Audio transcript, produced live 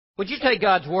Would you take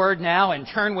God's Word now and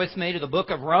turn with me to the book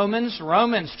of Romans,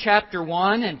 Romans chapter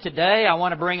 1, and today I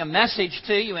want to bring a message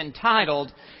to you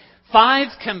entitled, 5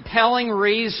 Compelling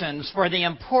Reasons for the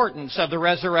Importance of the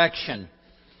Resurrection.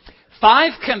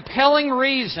 5 compelling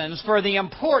reasons for the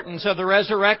importance of the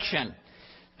resurrection.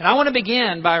 And I want to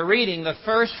begin by reading the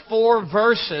first 4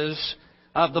 verses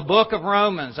of the book of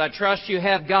Romans. I trust you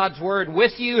have God's Word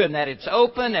with you and that it's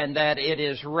open and that it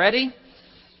is ready.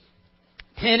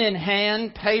 Pen in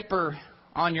hand, paper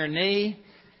on your knee.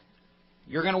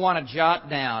 You're going to want to jot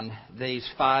down these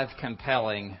 5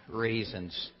 compelling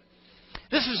reasons.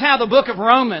 This is how the book of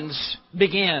Romans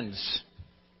begins.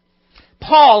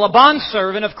 Paul, a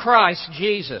bondservant of Christ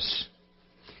Jesus,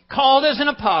 called as an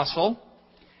apostle,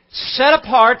 set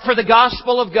apart for the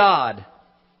gospel of God,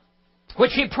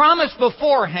 which He promised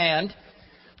beforehand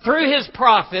through His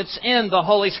prophets in the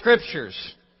Holy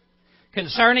Scriptures,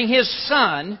 concerning His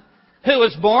Son, who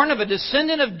was born of a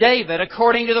descendant of David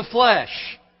according to the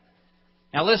flesh.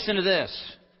 Now listen to this.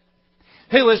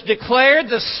 Who was declared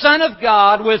the Son of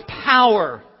God with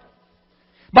power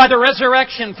by the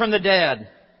resurrection from the dead,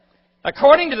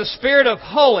 according to the Spirit of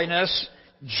holiness,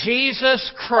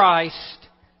 Jesus Christ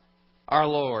our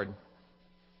Lord.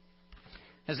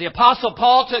 As the Apostle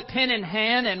Paul took pen in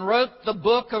hand and wrote the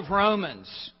book of Romans,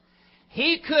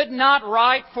 he could not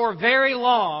write for very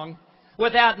long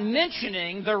without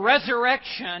mentioning the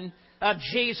resurrection of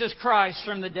Jesus Christ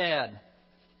from the dead.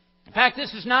 In fact,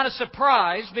 this is not a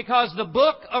surprise because the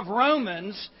book of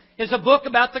Romans is a book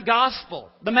about the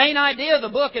gospel. The main idea of the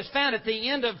book is found at the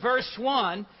end of verse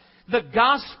 1, the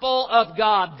gospel of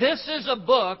God. This is a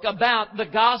book about the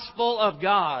gospel of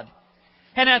God.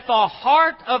 And at the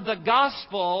heart of the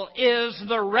gospel is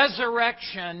the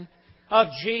resurrection of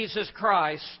Jesus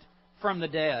Christ from the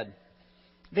dead.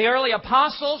 The early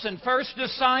apostles and first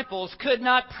disciples could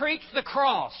not preach the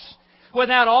cross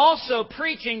without also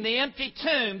preaching the empty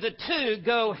tomb. The two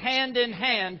go hand in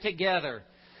hand together.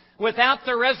 Without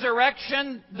the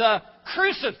resurrection, the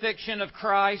crucifixion of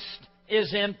Christ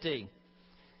is empty.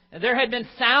 There had been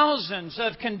thousands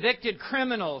of convicted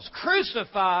criminals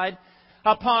crucified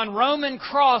upon Roman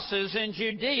crosses in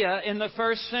Judea in the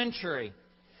first century.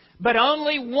 But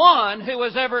only one who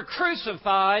was ever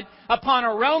crucified upon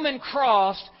a Roman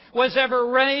cross was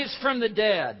ever raised from the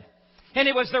dead. And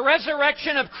it was the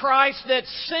resurrection of Christ that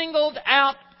singled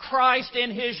out Christ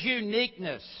in His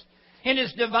uniqueness, in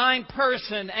His divine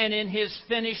person, and in His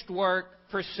finished work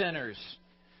for sinners.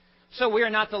 So we are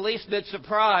not the least bit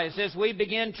surprised as we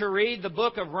begin to read the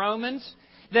book of Romans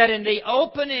that in the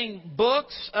opening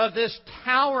books of this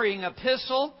towering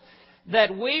epistle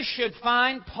that we should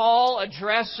find Paul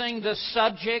addressing the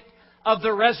subject of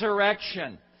the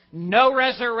resurrection. No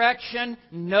resurrection,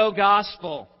 no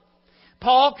gospel.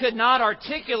 Paul could not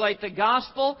articulate the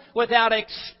gospel without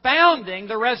expounding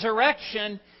the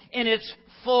resurrection in its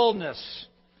fullness.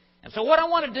 And so what I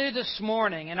want to do this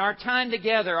morning in our time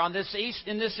together in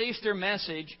this Easter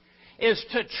message is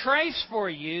to trace for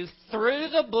you through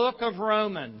the book of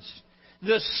Romans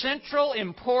the central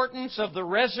importance of the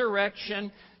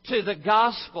resurrection to the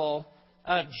gospel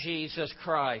of Jesus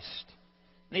Christ.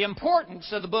 The importance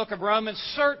of the book of Romans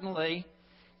certainly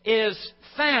is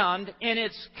found in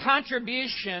its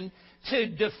contribution to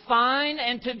define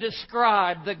and to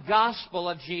describe the gospel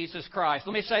of Jesus Christ.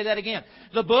 Let me say that again.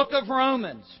 The book of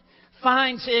Romans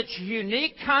finds its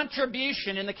unique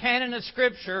contribution in the canon of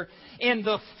Scripture in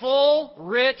the full,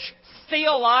 rich,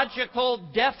 theological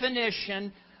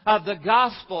definition of the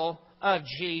gospel of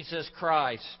Jesus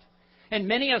Christ. And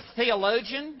many a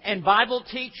theologian and Bible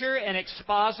teacher and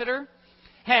expositor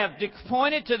have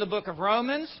pointed to the book of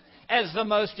Romans as the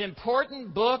most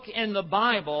important book in the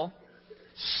Bible,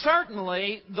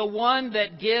 certainly the one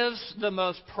that gives the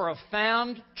most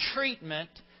profound treatment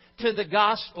to the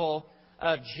gospel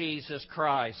of Jesus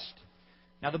Christ.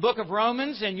 Now, the book of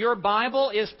Romans in your Bible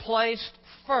is placed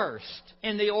first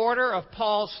in the order of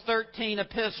Paul's 13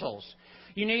 epistles.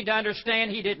 You need to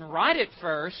understand he didn't write it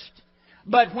first.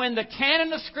 But when the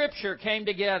canon of Scripture came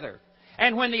together,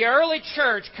 and when the early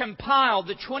church compiled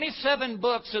the 27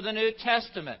 books of the New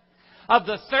Testament, of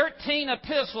the 13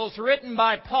 epistles written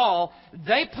by Paul,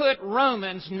 they put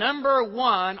Romans number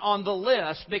 1 on the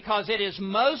list because it is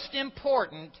most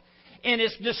important in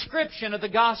its description of the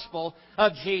gospel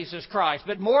of Jesus Christ.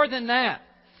 But more than that,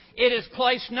 it is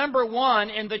placed number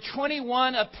 1 in the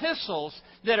 21 epistles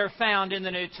that are found in the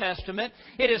New Testament.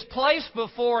 It is placed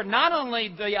before not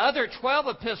only the other 12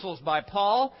 epistles by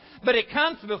Paul, but it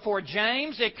comes before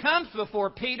James, it comes before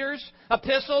Peter's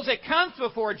epistles, it comes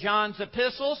before John's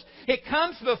epistles, it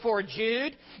comes before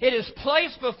Jude, it is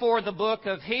placed before the book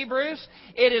of Hebrews,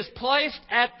 it is placed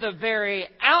at the very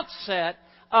outset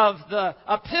of the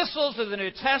epistles of the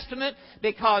New Testament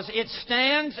because it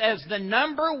stands as the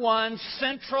number one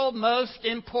central, most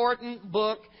important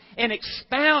book in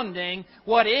expounding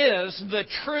what is the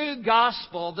true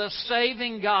gospel, the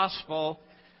saving gospel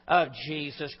of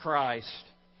Jesus Christ.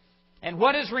 And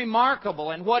what is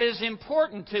remarkable and what is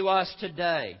important to us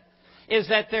today is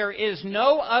that there is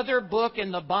no other book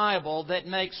in the Bible that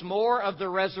makes more of the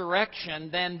resurrection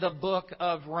than the book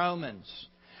of Romans.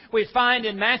 We find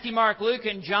in Matthew, Mark, Luke,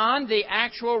 and John the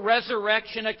actual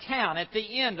resurrection account at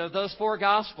the end of those four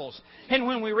Gospels. And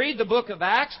when we read the book of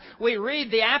Acts, we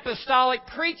read the apostolic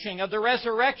preaching of the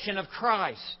resurrection of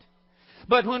Christ.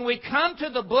 But when we come to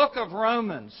the book of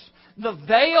Romans, the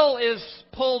veil is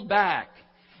pulled back,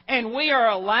 and we are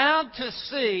allowed to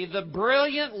see the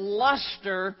brilliant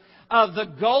luster of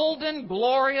the golden,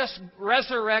 glorious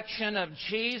resurrection of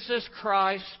Jesus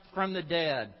Christ from the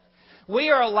dead. We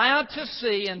are allowed to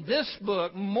see in this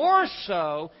book, more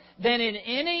so than in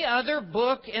any other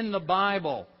book in the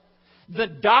Bible, the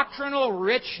doctrinal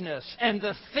richness and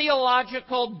the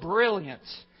theological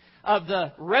brilliance of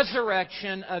the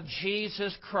resurrection of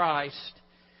Jesus Christ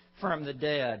from the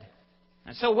dead.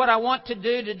 And so what I want to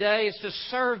do today is to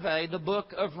survey the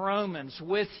book of Romans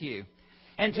with you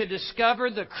and to discover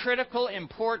the critical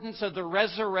importance of the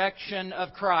resurrection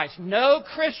of Christ. No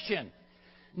Christian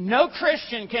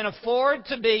can afford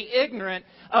to be ignorant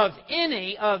of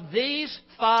any of these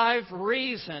 5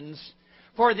 reasons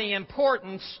for the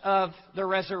importance of the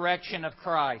resurrection of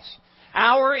Christ.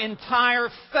 Our entire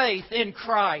faith in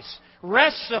Christ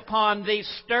rests upon these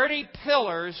sturdy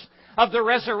pillars of the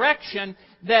resurrection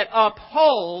that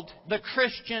uphold the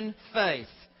Christian faith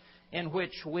in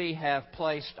which we have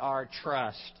placed our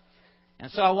trust.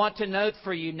 And so I want to note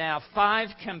for you now 5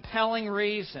 compelling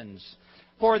reasons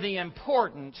for the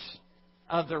importance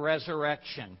of the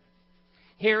resurrection.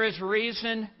 Here is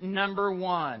reason number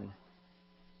 1.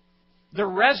 The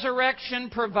resurrection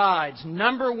provides,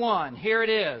 number 1, here it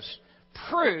is,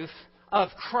 proof of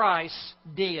Christ's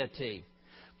deity.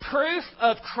 Proof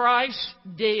of Christ's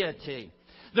deity.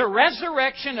 The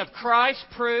resurrection of Christ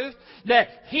proved that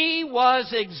He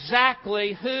was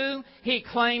exactly who He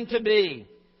claimed to be.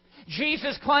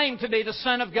 Jesus claimed to be the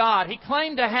Son of God. He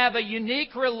claimed to have a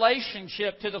unique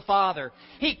relationship to the Father.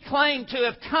 He claimed to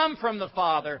have come from the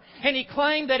Father. And He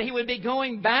claimed that He would be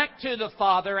going back to the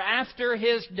Father after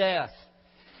His death.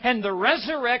 And the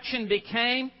resurrection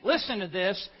became, listen to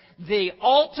this, the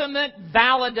ultimate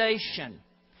validation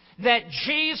that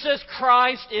Jesus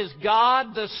Christ is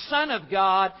God, the Son of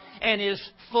God, and is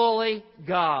fully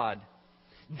God.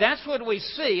 That's what we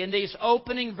see in these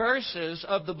opening verses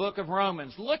of the book of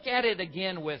Romans. Look at it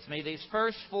again with me, these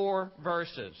first 4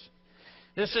 verses.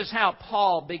 This is how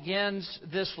Paul begins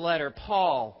this letter.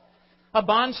 Paul, a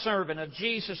bondservant of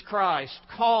Jesus Christ,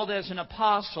 called as an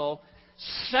apostle,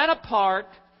 set apart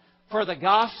for the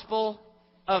gospel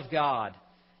of God.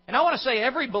 And I want to say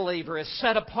every believer is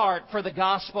set apart for the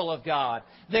gospel of God.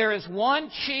 There is one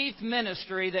chief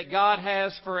ministry that God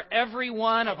has for every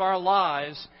one of our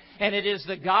lives, and it is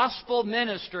the gospel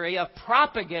ministry of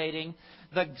propagating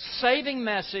the saving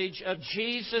message of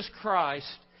Jesus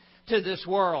Christ to this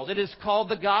world. It is called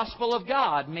the gospel of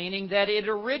God, meaning that it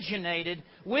originated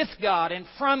with God and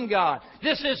from God.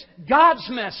 This is God's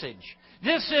message.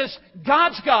 This is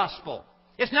God's gospel.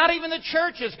 It's not even the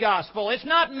church's gospel. It's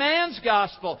not man's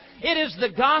gospel. It is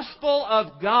the gospel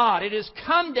of God. It has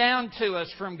come down to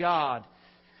us from God.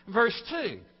 Verse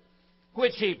 2,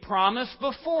 which He promised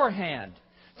beforehand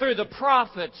through the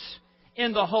prophets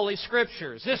in the Holy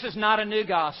Scriptures. This is not a new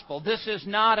gospel. This is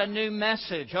not a new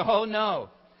message. Oh, no.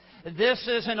 This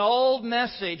is an old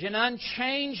message, an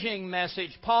unchanging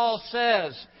message. Paul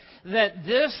says that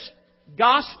this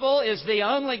gospel is the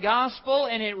only gospel,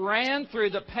 and it ran through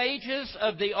the pages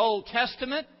of the Old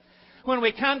Testament. When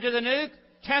we come to the New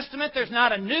Testament, there's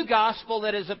not a new gospel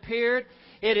that has appeared.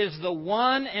 It is the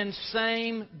one and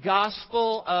same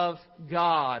gospel of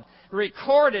God,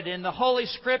 recorded in the Holy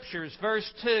Scriptures,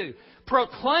 verse 2,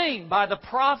 proclaimed by the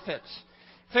prophets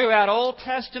throughout Old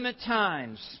Testament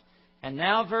times. And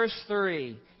now verse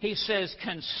 3, he says,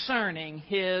 concerning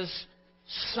His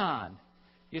Son.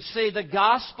 You see, the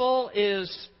gospel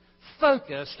is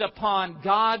focused upon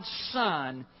God's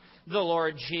Son, the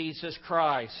Lord Jesus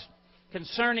Christ.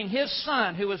 Concerning His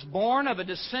Son, who was born of a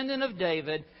descendant of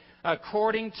David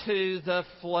according to the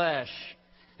flesh.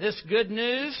 this good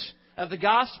news of the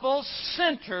gospel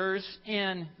centers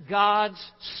in God's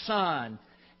Son,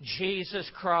 Jesus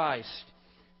Christ.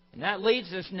 And that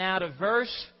leads us now to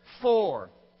verse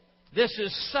 4. This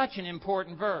is such an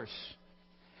important verse.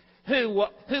 Who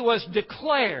was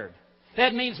declared.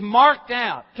 That means marked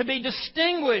out, to be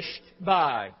distinguished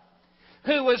by.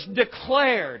 Who was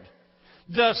declared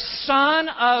the Son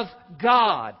of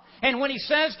God. And when he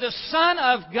says the Son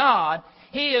of God,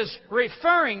 he is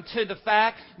referring to the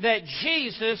fact that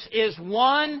Jesus is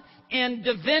one in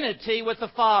divinity with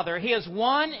the Father. He is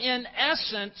one in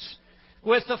essence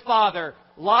with the Father,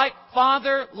 like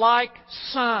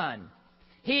Son.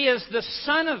 He is the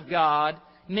Son of God,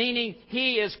 meaning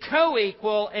He is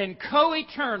co-equal and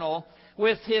co-eternal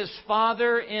with His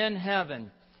Father in heaven.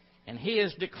 And He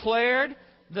is declared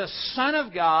the Son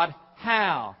of God.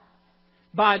 How?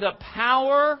 By the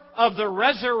power of the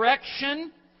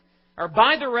resurrection, or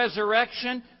by the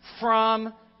resurrection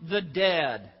from the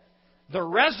dead. The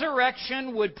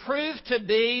resurrection would prove to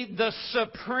be the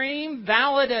supreme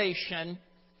validation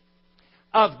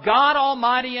of God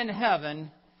Almighty in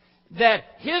heaven that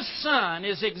His Son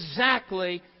is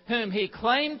exactly whom He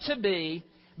claimed to be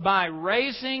by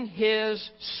raising His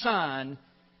Son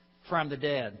from the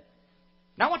dead.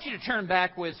 Now I want you to turn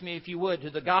back with me, if you would, to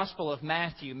the Gospel of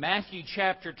Matthew, Matthew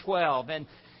chapter 12. And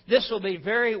this will be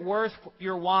very worth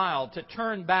your while to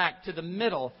turn back to the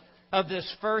middle of this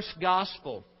first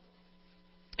Gospel.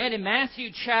 And in Matthew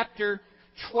chapter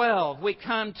 12, we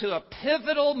come to a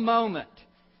pivotal moment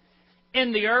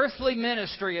in the earthly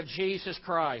ministry of Jesus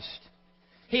Christ.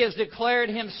 He has declared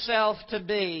Himself to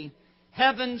be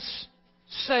heaven's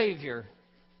Savior,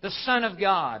 the Son of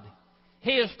God.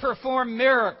 He has performed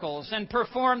miracles and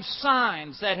performed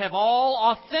signs that have all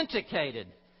authenticated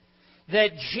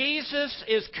that Jesus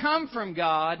is come from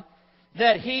God,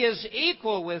 that He is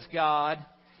equal with God,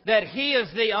 that He is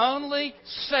the only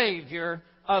Savior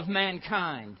of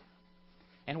mankind.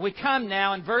 And we come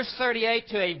now in verse 38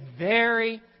 to a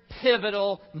very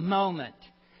pivotal moment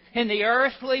in the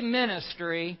earthly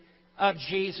ministry of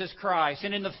Jesus Christ.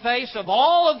 And in the face of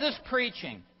all of this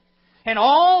preaching and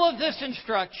all of this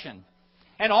instruction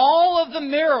and all of the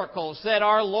miracles that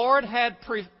our Lord had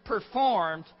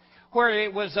performed, where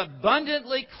it was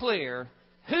abundantly clear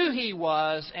who He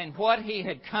was and what He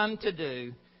had come to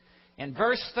do, in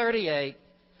verse 38,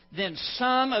 then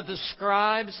some of the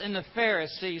scribes and the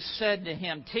Pharisees said to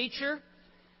Him, "Teacher,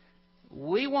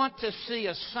 we want to see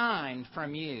a sign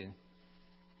from you."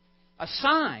 A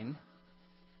sign?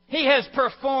 He has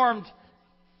performed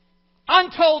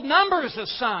untold numbers of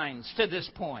signs to this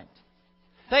point.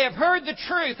 They have heard the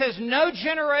truth as no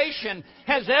generation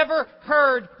has ever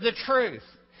heard the truth.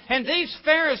 And these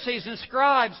Pharisees and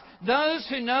scribes, those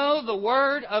who know the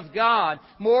Word of God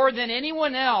more than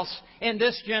anyone else in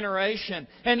this generation,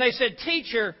 and they said,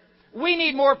 "Teacher, we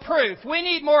need more proof. We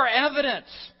need more evidence.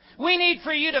 We need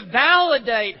for you to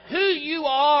validate who you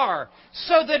are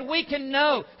so that we can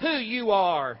know who you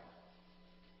are."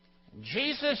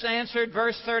 Jesus answered,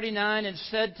 verse 39, and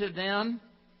said to them,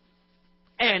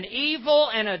 "An evil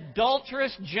and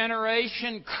adulterous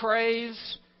generation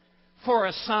craves for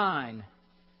a sign,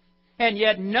 and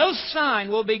yet no sign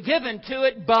will be given to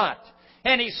it but."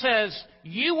 And He says,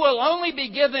 you will only be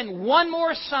given one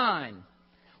more sign,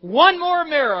 one more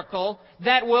miracle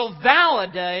that will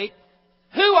validate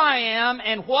who I am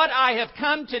and what I have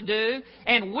come to do.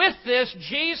 And with this,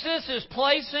 Jesus is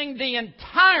placing the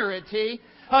entirety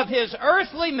of His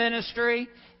earthly ministry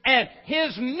and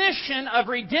His mission of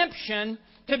redemption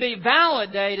to be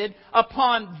validated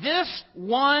upon this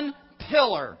one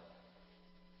pillar.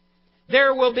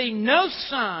 There will be no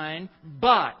sign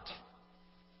but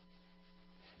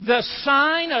the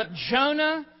sign of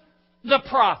Jonah the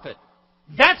prophet.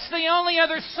 That's the only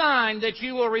other sign that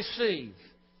you will receive.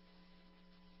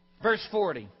 Verse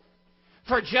 40.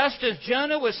 For just as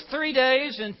Jonah was 3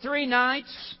 days and 3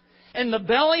 nights in the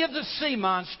belly of the sea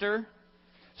monster,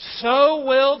 so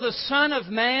will the Son of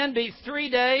Man be 3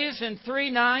 days and 3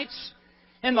 nights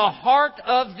in the heart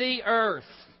of the earth.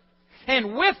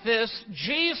 And with this,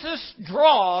 Jesus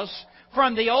draws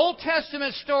from the Old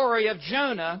Testament story of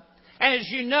Jonah, as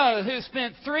you know, who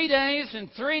spent 3 days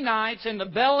and 3 nights in the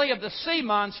belly of the sea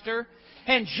monster.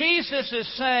 And Jesus is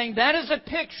saying that is a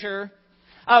picture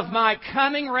of my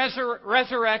coming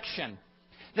resurrection.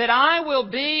 That I will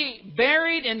be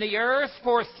buried in the earth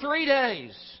for 3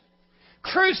 days.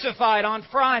 Crucified on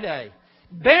Friday.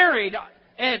 Buried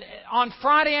on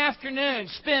Friday afternoon.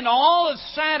 Spend all of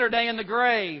Saturday in the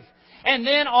grave. And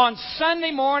then on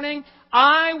Sunday morning,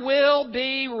 I will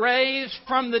be raised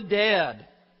from the dead.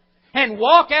 And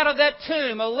walk out of that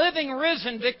tomb a living,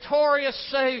 risen, victorious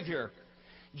Savior.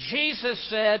 Jesus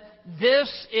said, this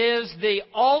is the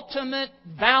ultimate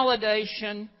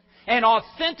validation and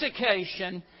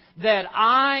authentication that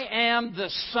I am the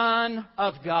Son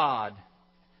of God.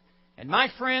 And my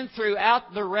friend,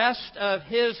 throughout the rest of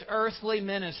His earthly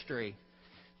ministry,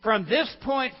 from this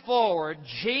point forward,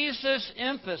 Jesus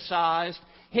emphasized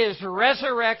His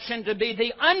resurrection to be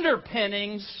the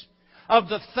underpinnings of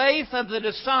the faith of the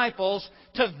disciples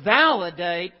to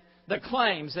validate the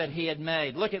claims that He had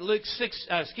made. Look at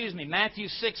Matthew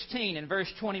 16 and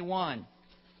verse 21.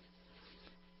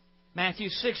 Matthew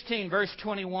 16, verse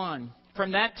 21.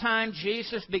 From that time,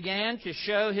 Jesus began to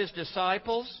show His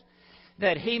disciples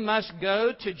that He must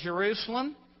go to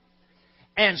Jerusalem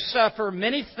and suffer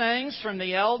many things from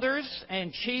the elders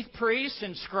and chief priests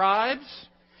and scribes,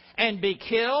 and be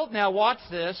killed, now watch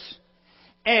this,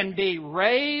 and be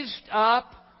raised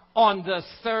up on the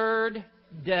third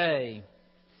day.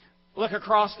 Look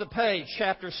across the page,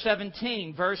 chapter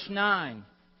 17, verse 9.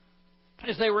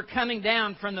 As they were coming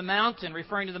down from the mountain,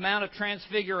 referring to the Mount of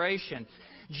Transfiguration,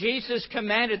 Jesus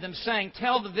commanded them, saying,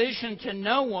 tell the vision to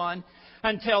no one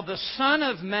until the Son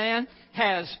of Man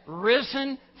has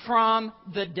risen from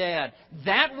the dead.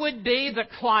 That would be the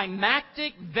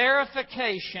climactic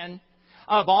verification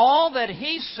of all that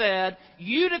He said.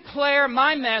 You declare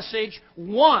my message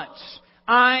once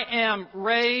I am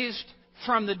raised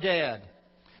from the dead.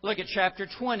 Look at chapter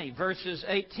 20, verses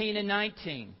 18 and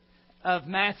 19 of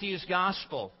Matthew's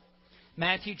Gospel.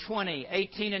 Matthew 20,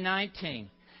 18 and 19.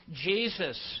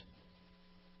 Jesus,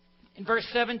 in verse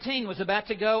 17, was about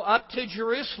to go up to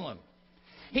Jerusalem.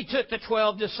 He took the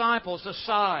 12 disciples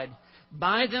aside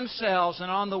by themselves, and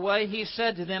on the way He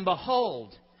said to them,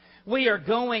 behold, we are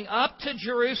going up to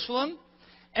Jerusalem,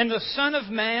 and the Son of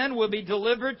Man will be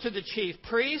delivered to the chief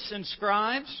priests and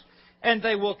scribes, and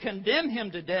they will condemn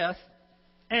Him to death,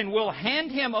 and will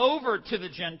hand Him over to the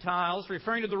Gentiles,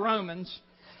 referring to the Romans,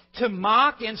 to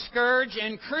mock and scourge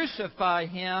and crucify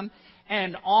Him,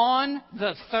 and on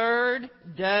the third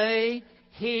day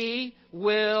He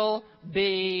will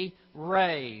be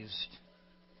raised.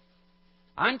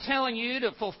 I'm telling you,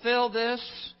 to fulfill this,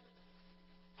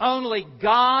 only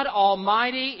God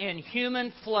Almighty in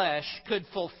human flesh could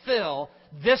fulfill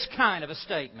this kind of a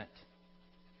statement.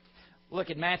 Look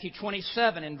at Matthew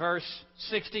 27 and verse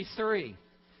 63.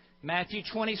 Matthew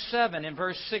 27 and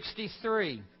verse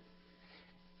 63.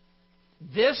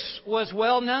 This was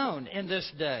well known in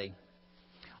this day.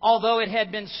 Although it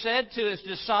had been said to His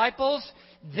disciples,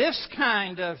 this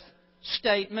kind of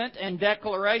statement and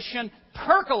declaration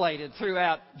percolated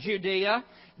throughout Judea.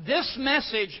 This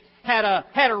message had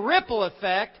a ripple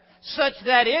effect such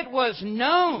that it was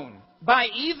known by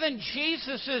even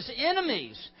Jesus'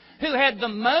 enemies, who had the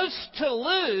most to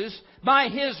lose by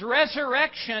His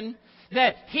resurrection,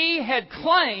 that He had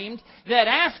claimed that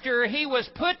after He was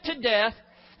put to death,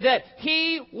 that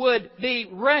He would be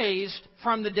raised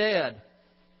from the dead.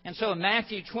 And so in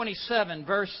Matthew 27,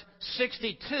 verse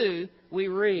 62, we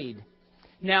read,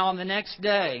 now on the next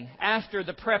day, after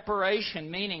the preparation,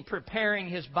 meaning preparing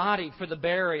His body for the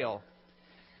burial,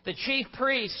 the chief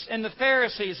priests and the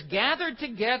Pharisees gathered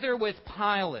together with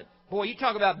Pilate. Boy, you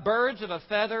talk about birds of a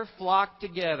feather flock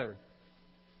together.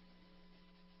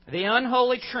 The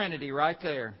unholy trinity right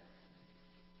there.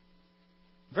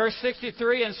 Verse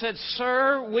 63, and said,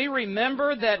 sir, we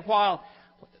remember that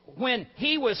when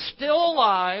He was still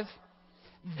alive,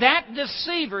 that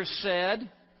deceiver said,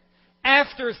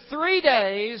 after 3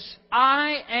 days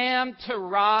I am to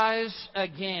rise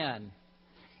again.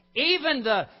 Even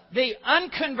the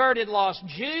unconverted lost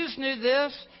Jews knew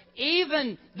this.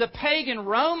 Even the pagan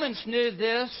Romans knew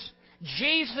this.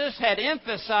 Jesus had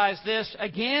emphasized this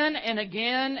again and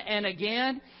again and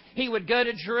again. He would go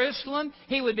to Jerusalem.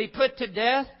 He would be put to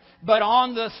death. But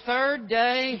on the third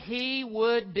day, He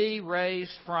would be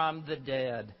raised from the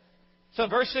dead. So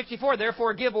verse 64,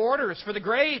 therefore give orders for the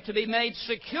grave to be made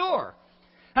secure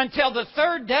until the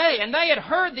third day. And they had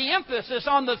heard the emphasis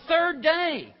on the third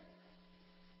day.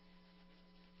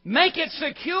 Make it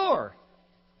secure.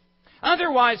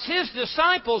 Otherwise, His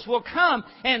disciples will come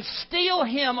and steal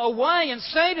Him away and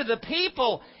say to the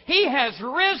people, He has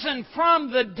risen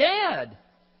from the dead.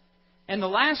 And the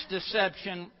last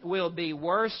deception will be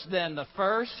worse than the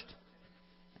first.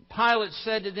 Pilate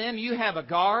said to them, you have a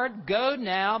guard. Go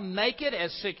now, make it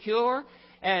as secure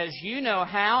as you know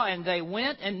how. And they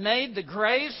went and made the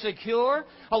grave secure.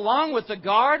 Along with the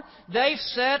guard, they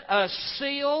set a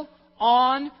seal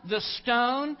on the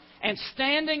stone. And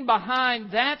standing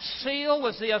behind that seal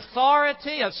was the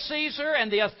authority of Caesar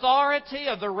and the authority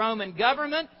of the Roman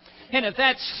government. And if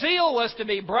that seal was to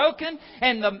be broken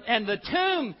and the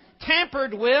tomb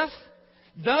tampered with,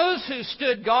 those who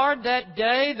stood guard that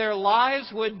day, their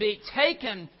lives would be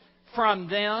taken from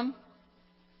them.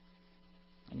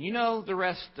 And you know the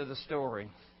rest of the story.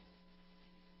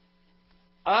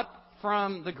 Up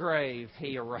from the grave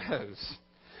he arose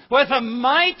with a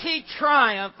mighty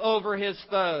triumph over his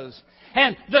foes.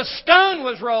 And the stone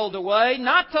was rolled away,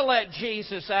 not to let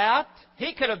Jesus out.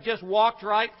 He could have just walked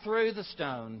right through the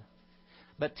stone.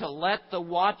 But to let the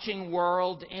watching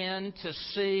world in to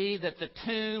see that the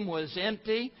tomb was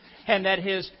empty and that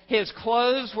his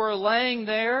clothes were laying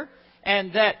there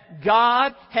and that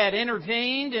God had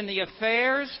intervened in the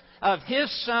affairs of His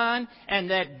Son and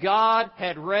that God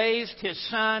had raised His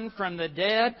Son from the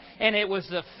dead. And it was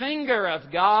the finger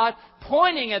of God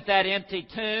pointing at that empty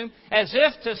tomb as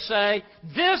if to say,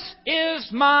 "This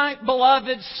is my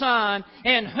beloved Son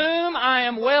in whom I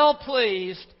am well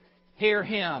pleased. Hear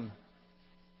Him."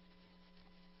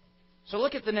 So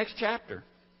look at the next chapter,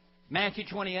 Matthew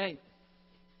 28.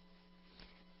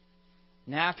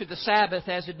 Now after the Sabbath,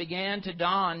 as it began to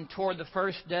dawn toward the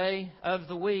first day of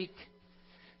the week,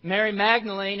 Mary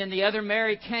Magdalene and the other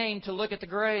Mary came to look at the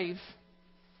grave.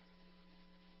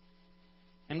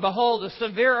 And behold, a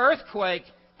severe earthquake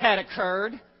had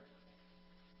occurred.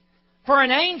 For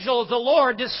an angel of the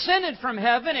Lord descended from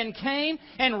heaven and came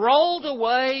and rolled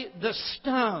away the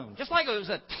stone. Just like it was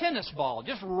a tennis ball,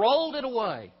 just rolled it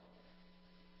away.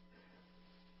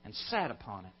 And sat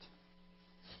upon it.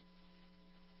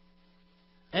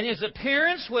 And His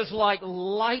appearance was like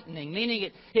lightning,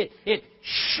 meaning it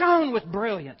shone with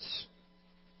brilliance.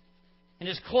 And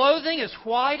His clothing as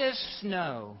white as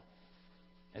snow,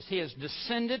 as He has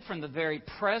descended from the very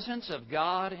presence of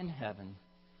God in heaven.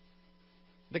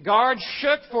 The guards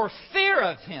shook for fear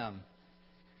of Him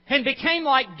and became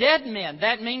like dead men.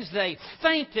 That means they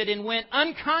fainted and went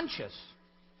unconscious.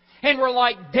 And were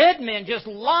like dead men just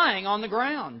lying on the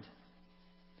ground.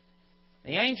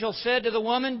 The angel said to the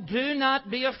woman, "Do not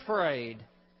be afraid,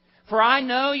 for I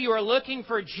know you are looking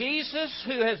for Jesus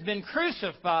who has been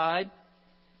crucified."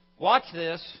 Watch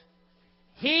this.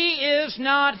 "He is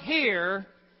not here,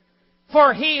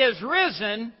 for He is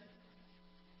risen,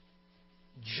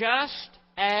 just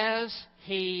as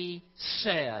He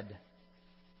said."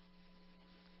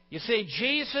 You see,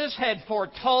 Jesus had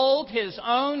foretold His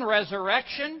own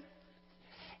resurrection.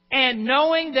 And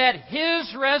knowing that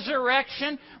His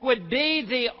resurrection would be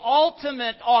the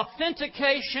ultimate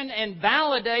authentication and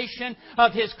validation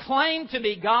of His claim to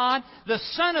be God, the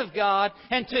Son of God,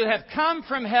 and to have come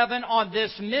from heaven on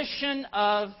this mission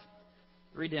of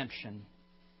redemption.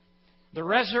 The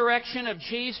resurrection of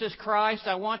Jesus Christ,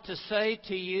 I want to say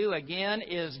to you again,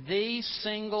 is the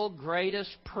single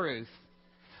greatest proof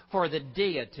for the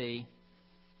deity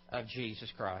of Jesus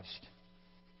Christ.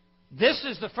 This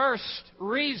is the first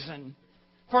reason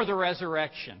for the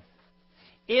resurrection.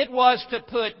 It was to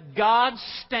put God's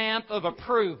stamp of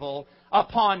approval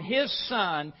upon His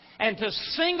Son and to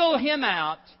single Him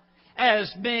out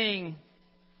as being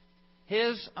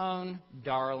His own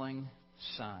darling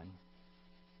Son.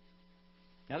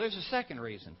 Now there's a second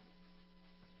reason.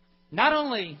 Not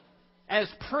only as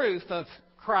proof of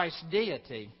Christ's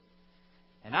deity,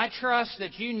 and I trust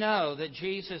that you know that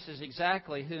Jesus is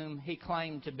exactly whom He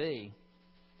claimed to be.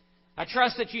 I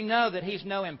trust that you know that He's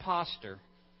no imposter.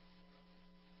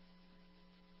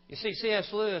 You see, C.S.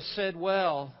 Lewis said,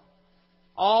 well,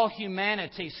 all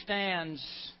humanity stands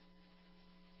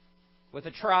with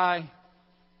a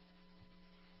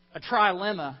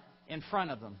trilemma in front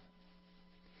of them.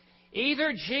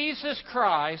 Either Jesus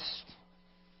Christ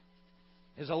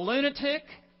is a lunatic,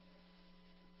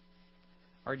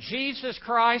 or Jesus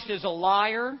Christ is a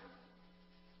liar,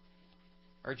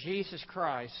 or Jesus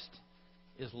Christ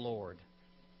is Lord.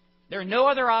 There are no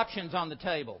other options on the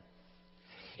table.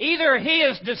 Either He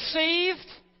is deceived,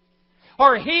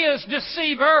 or He is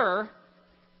deceiver,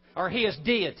 or He is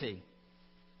deity.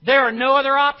 There are no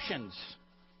other options.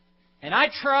 And I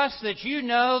trust that you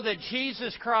know that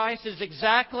Jesus Christ is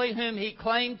exactly whom He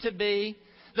claimed to be,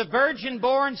 the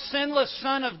virgin-born, sinless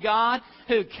Son of God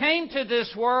who came to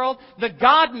this world, the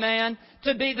God-man,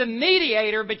 to be the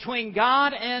mediator between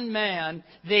God and man,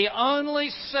 the only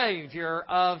Savior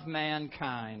of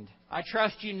mankind. I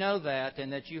trust you know that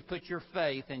and that you've put your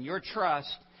faith and your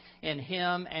trust in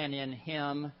Him and in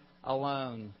Him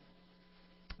alone.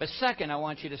 But second, I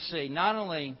want you to see, not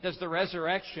only does the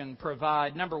resurrection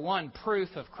provide, number one, proof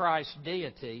of Christ's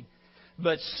deity,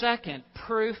 but second,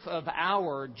 proof of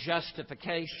our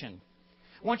justification.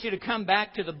 I want you to come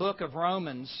back to the book of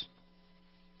Romans,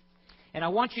 and I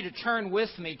want you to turn with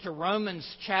me to Romans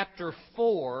chapter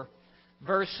 4,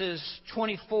 verses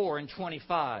 24 and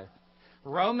 25.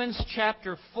 Romans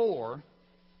chapter 4,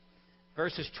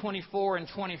 verses 24 and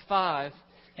 25,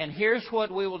 and here's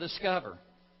what we will discover.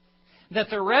 That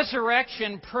the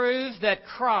resurrection proves that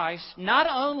Christ not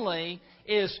only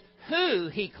is who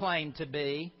He claimed to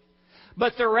be,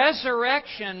 but the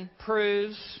resurrection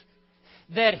proves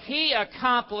that He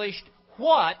accomplished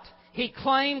what He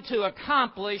claimed to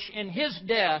accomplish in His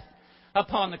death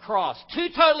upon the cross. Two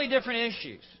totally different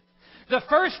issues. The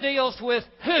first deals with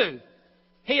who.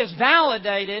 He is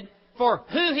validated for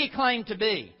who He claimed to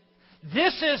be.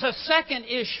 This is a second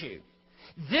issue.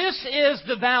 This is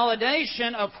the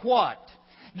validation of what?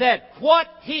 That what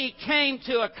He came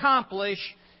to accomplish,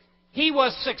 He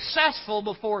was successful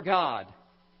before God.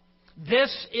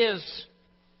 This is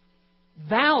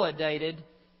validated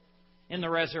in the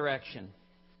resurrection.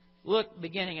 Look,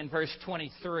 beginning in verse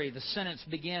 23. The sentence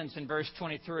begins in verse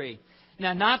 23.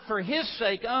 Now, not for his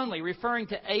sake only, referring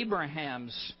to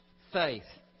Abraham's faith,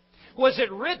 was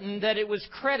it written that it was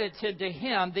credited to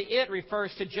him. The it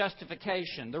refers to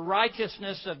justification, the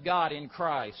righteousness of God in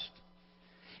Christ.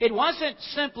 It wasn't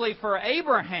simply for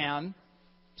Abraham's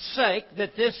sake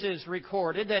that this is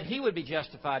recorded, that he would be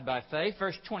justified by faith,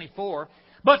 verse 24,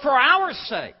 but for our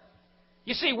sake.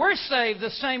 You see, we're saved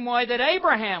the same way that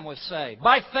Abraham was saved,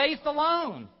 by faith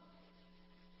alone.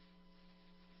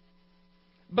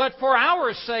 But for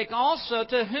our sake also,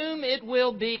 to whom it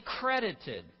will be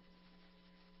credited.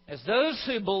 As those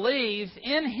who believe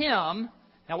in Him,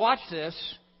 now watch this,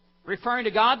 referring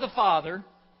to God the Father,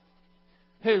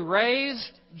 who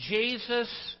raised Jesus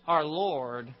our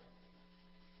Lord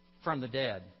from the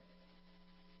dead.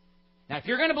 Now, if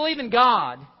you're going to believe in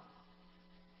God,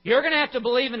 you're going to have to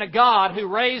believe in a God who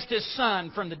raised His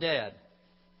Son from the dead.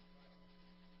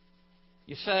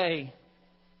 You say,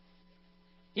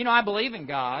 you know, I believe in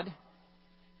God.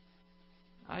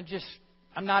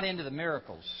 I'm not into the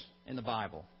miracles in the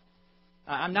Bible.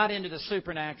 I'm not into the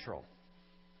supernatural.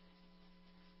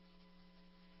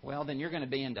 Well, then you're going to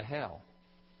be into hell.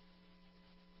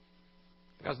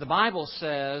 Because the Bible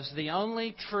says the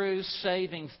only true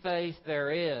saving faith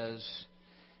there is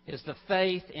the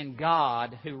faith in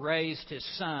God who raised His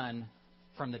Son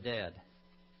from the dead.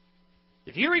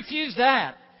 If you refuse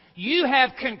that, you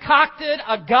have concocted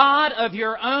a God of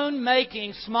your own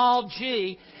making, small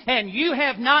g, and you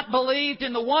have not believed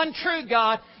in the one true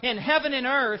God in heaven and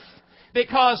earth,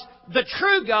 because the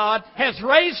true God has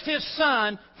raised His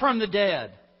Son from the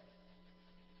dead.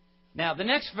 Now, the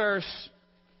next verse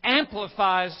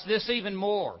amplifies this even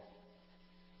more.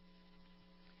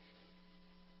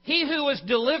 He who was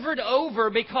delivered over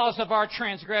because of our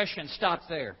transgression. Stop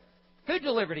there. Who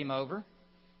delivered Him over?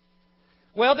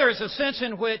 Well, there is a sense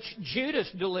in which Judas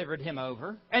delivered Him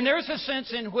over, and there is a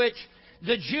sense in which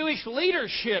the Jewish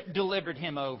leadership delivered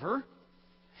Him over,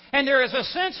 and there is a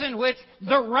sense in which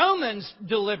the Romans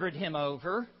delivered Him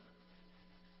over.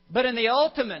 But in the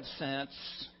ultimate sense,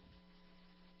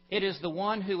 it is the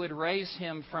one who would raise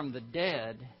Him from the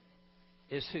dead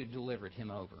is who delivered Him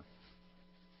over.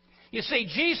 You see,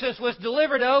 Jesus was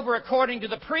delivered over according to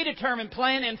the predetermined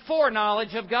plan and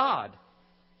foreknowledge of God.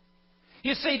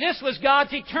 You see, this was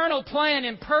God's eternal plan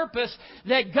and purpose,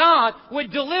 that God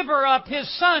would deliver up His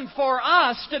Son for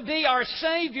us to be our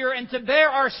Savior and to bear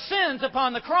our sins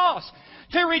upon the cross.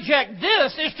 To reject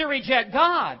this is to reject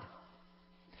God.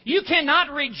 You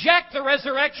cannot reject the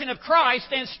resurrection of Christ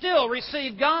and still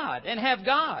receive God and have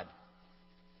God.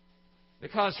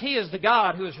 Because He is the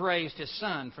God who has raised His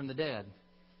Son from the dead.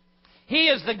 He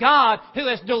is the God who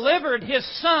has delivered His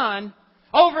Son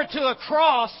over to a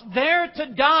cross, there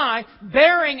to die,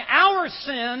 bearing our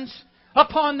sins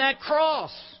upon that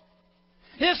cross.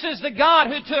 This is the God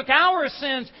who took our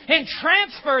sins and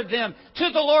transferred them to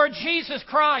the Lord Jesus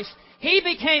Christ. He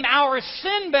became our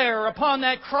sin bearer upon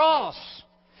that cross.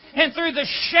 And through the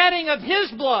shedding of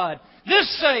His blood,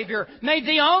 this Savior made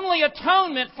the only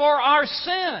atonement for our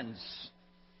sins.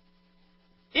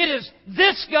 It is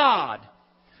this God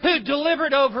who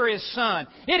delivered over His Son.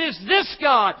 It is this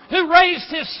God who raised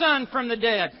His Son from the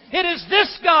dead. It is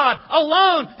this God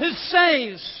alone who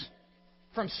saves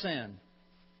from sin.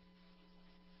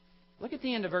 Look at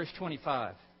the end of verse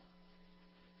 25.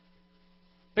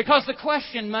 Because the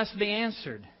question must be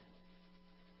answered.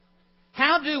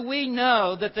 How do we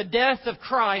know that the death of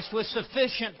Christ was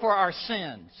sufficient for our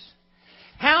sins?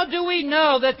 How do we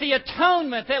know that the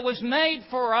atonement that was made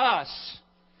for us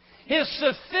is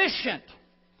sufficient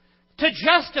to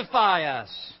justify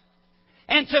us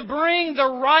and to bring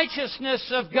the righteousness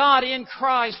of God in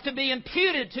Christ to be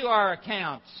imputed to our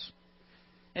accounts?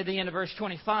 At the end of verse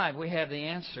 25, we have the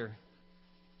answer.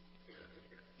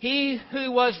 He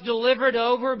who was delivered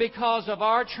over because of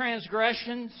our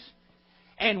transgressions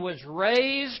and was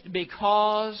raised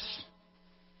because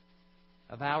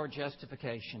of our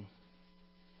justification.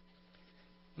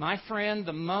 My friend,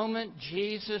 the moment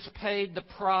Jesus paid the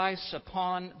price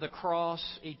upon the cross,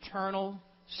 eternal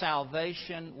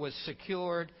salvation was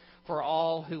secured for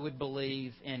all who would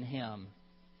believe in Him.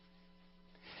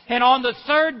 And on the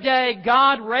third day,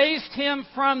 God raised Him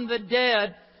from the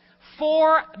dead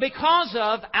because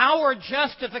of our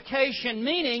justification,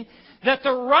 meaning that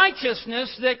the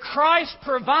righteousness that Christ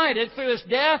provided through His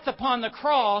death upon the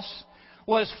cross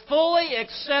was fully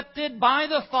accepted by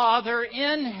the Father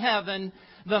in heaven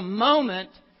the moment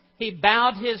He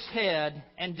bowed His head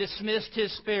and dismissed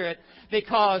His spirit,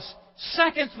 because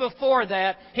seconds before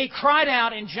that, He cried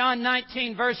out in John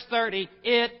 19, verse 30,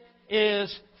 "It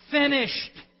is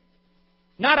finished."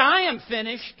 Not "I am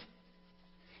finished."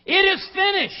 It is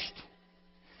finished.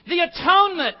 The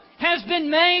atonement has been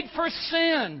made for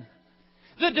sin.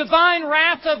 The divine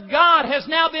wrath of God has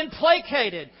now been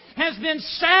placated, has been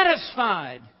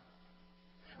satisfied.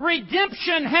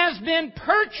 Redemption has been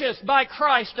purchased by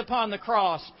Christ upon the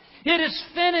cross. It is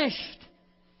finished.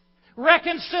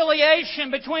 Reconciliation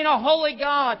between a holy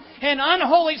God and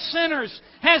unholy sinners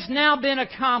has now been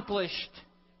accomplished.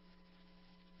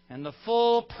 And the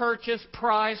full purchase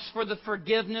price for the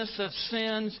forgiveness of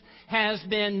sins has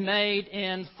been made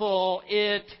in full.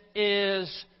 It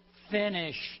is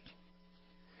finished.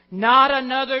 Not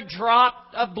another drop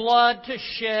of blood to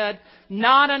shed.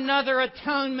 Not another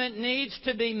atonement needs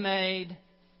to be made.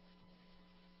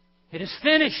 It is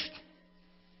finished.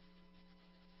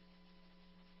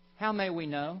 How may we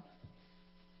know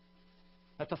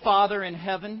that the Father in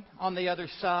heaven on the other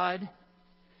side,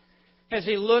 as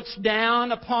He looks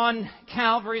down upon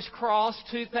Calvary's cross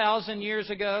 2,000 years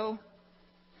ago,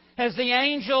 as the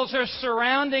angels are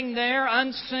surrounding there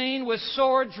unseen with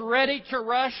swords ready to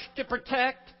rush to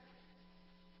protect,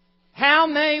 how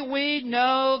may we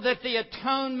know that the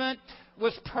atonement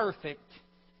was perfect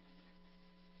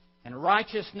and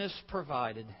righteousness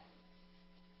provided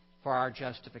for our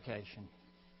justification?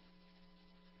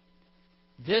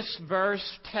 This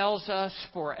verse tells us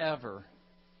forever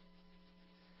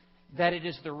that it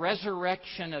is the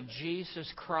resurrection of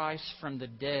Jesus Christ from the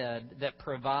dead that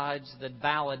provides the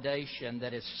validation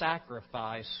that His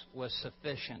sacrifice was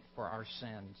sufficient for our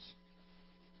sins.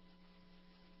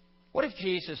 What if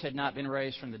Jesus had not been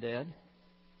raised from the dead?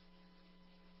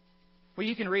 Well,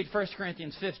 you can read 1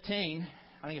 Corinthians 15,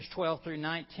 I think it's 12 through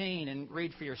 19, and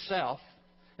read for yourself.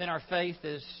 Then our faith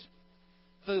is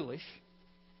foolish.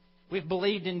 We've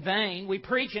believed in vain. We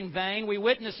preach in vain. We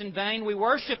witness in vain. We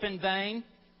worship in vain.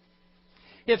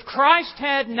 If Christ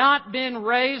had not been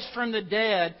raised from the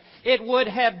dead, it would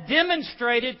have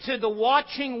demonstrated to the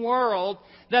watching world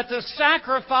that the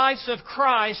sacrifice of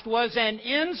Christ was an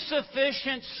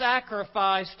insufficient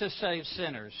sacrifice to save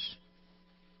sinners.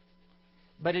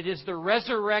 But it is the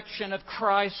resurrection of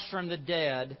Christ from the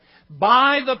dead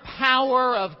by the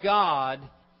power of God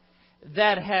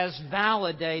that has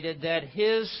validated that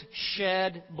His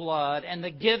shed blood and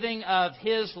the giving of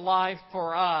His life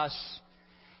for us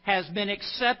has been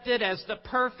accepted as the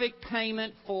perfect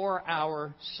payment for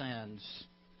our sins.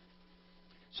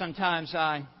 Sometimes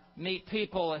I meet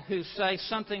people who say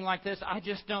something like this: "I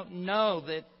just don't know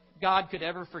that God could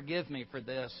ever forgive me for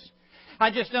this. I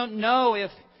just don't know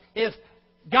if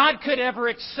God could ever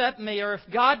accept me, or if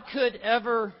God could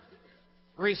ever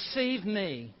receive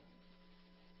me."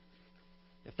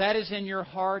 If that is in your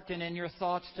heart and in your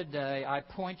thoughts today, I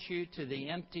point you to the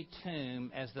empty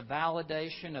tomb as the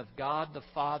validation of God the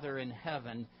Father in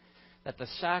heaven that the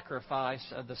sacrifice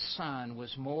of the Son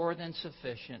was more than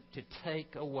sufficient to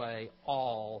take away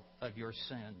all of your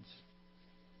sins.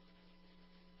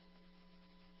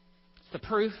 It's the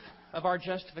proof of our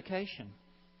justification.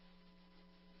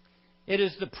 It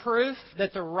is the proof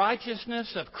that the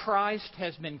righteousness of Christ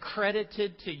has been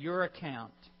credited to your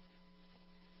account.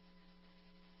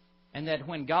 And that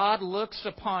when God looks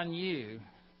upon you,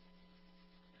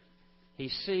 He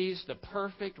sees the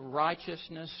perfect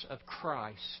righteousness of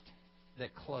Christ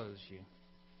that clothes you.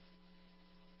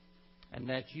 And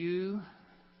that you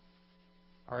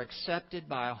are accepted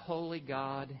by a holy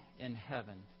God in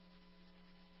heaven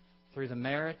through the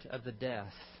merit of the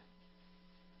death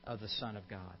of the Son of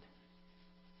God.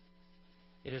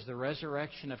 It is the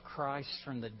resurrection of Christ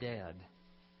from the dead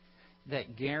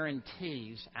that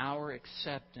guarantees our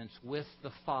acceptance with the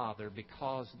Father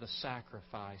because of the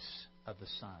sacrifice of the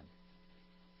Son.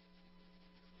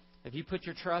 Have you put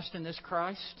your trust in this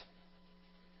Christ?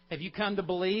 Have you come to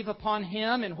believe upon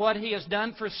Him and what He has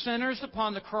done for sinners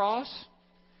upon the cross?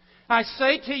 I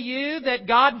say to you that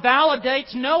God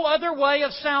validates no other way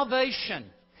of salvation.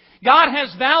 God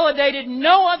has validated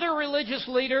no other religious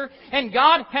leader, and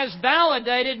God has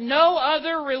validated no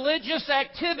other religious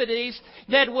activities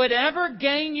that would ever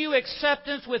gain you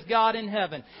acceptance with God in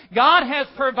heaven. God has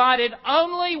provided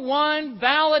only one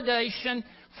validation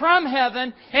from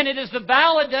heaven, and it is the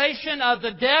validation of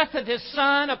the death of His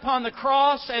Son upon the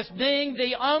cross as being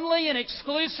the only and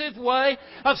exclusive way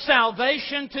of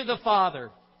salvation to the Father.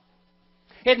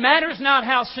 It matters not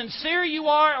how sincere you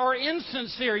are or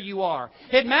insincere you are.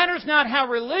 It matters not how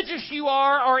religious you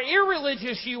are or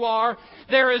irreligious you are.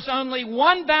 There is only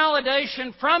one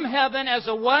validation from heaven as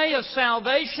a way of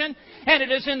salvation, and it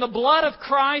is in the blood of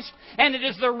Christ, and it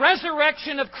is the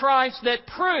resurrection of Christ that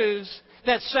proves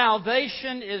that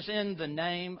salvation is in the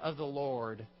name of the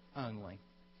Lord only.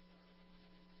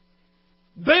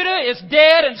 Buddha is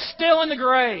dead and still in the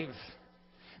grave.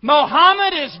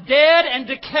 Mohammed is dead and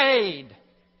decayed.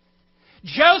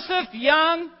 Joseph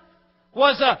Young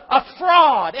was a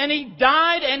fraud, and he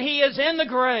died, and he is in the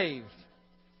grave.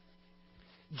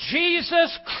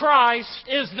 Jesus Christ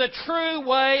is the true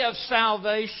way of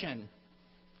salvation.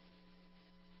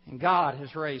 And God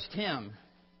has raised Him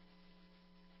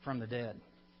from the dead.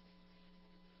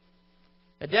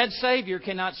 A dead Savior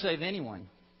cannot save anyone.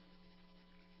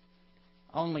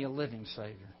 Only a living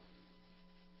Savior.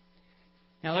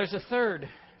 Now there's a third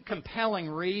compelling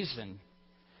reason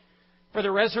for the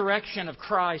resurrection of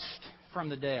Christ from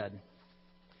the dead.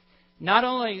 Not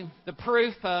only the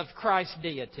proof of Christ's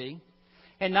deity,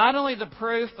 and not only the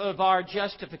proof of our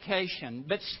justification,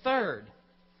 but third,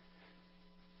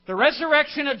 the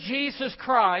resurrection of Jesus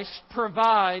Christ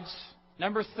provides,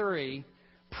 number 3,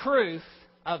 proof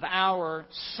of our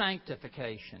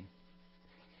sanctification.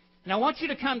 And I want you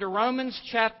to come to Romans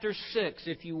chapter 6,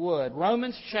 if you would.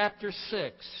 Romans chapter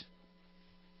 6.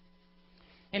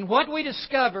 And what we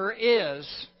discover is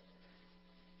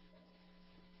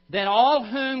that all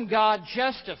whom God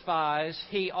justifies,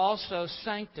 He also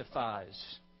sanctifies.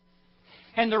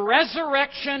 And the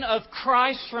resurrection of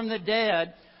Christ from the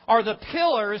dead are the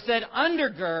pillars that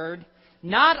undergird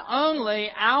not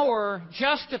only our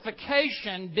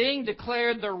justification, being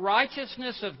declared the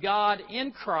righteousness of God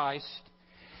in Christ,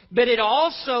 but it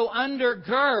also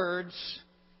undergirds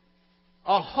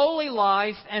a holy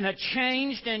life and a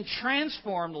changed and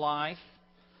transformed life.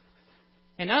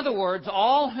 In other words,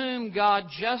 all whom God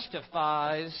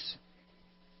justifies,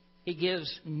 He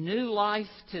gives new life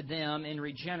to them in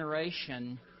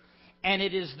regeneration. And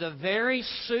it is the very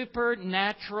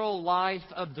supernatural life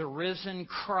of the risen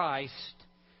Christ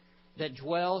that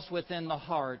dwells within the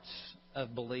hearts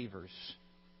of believers.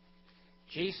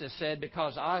 Jesus said,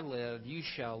 "Because I live, you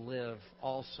shall live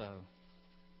also."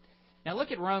 Now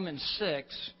look at Romans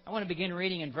 6. I want to begin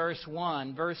reading in verse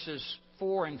 1. Verses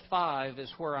 4 and 5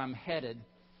 is where I'm headed.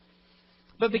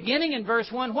 But beginning in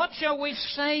verse 1, what shall we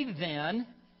say then?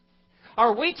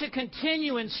 Are we to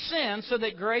continue in sin so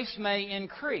that grace may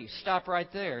increase? Stop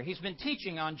right there. He's been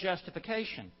teaching on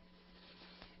justification.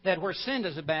 That where sin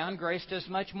does abound, grace does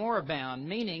much more abound.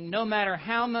 Meaning, no matter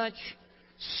how much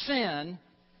sin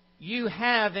you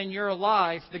have in your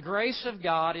life, the grace of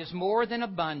God is more than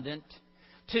abundant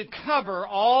to cover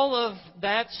all of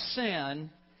that sin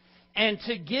and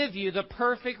to give you the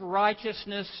perfect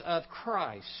righteousness of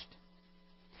Christ.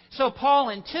 So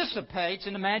Paul anticipates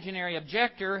an imaginary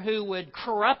objector who would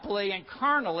corruptly and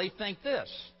carnally think this: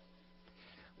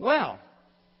 well,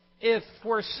 if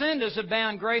where sin does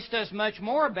abound, grace does much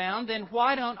more abound, then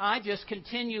why don't I just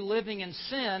continue living in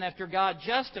sin after God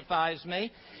justifies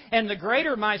me? And the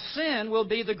greater my sin will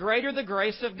be, the greater the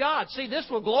grace of God. See, this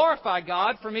will glorify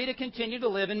God for me to continue to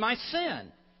live in my sin.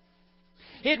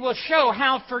 It will show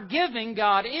how forgiving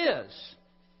God is.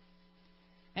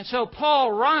 And so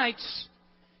Paul writes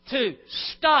to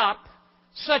stop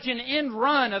such an end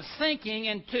run of thinking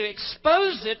and to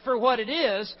expose it for what it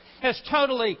is as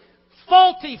totally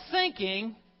faulty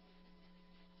thinking.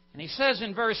 And he says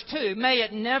in verse 2, "May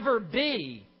it never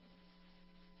be."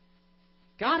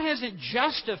 God hasn't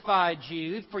justified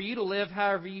you for you to live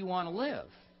however you want to live.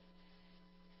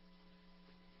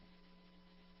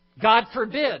 God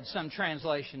forbid, some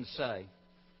translations say.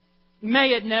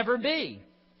 May it never be.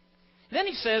 Then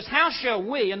he says, how shall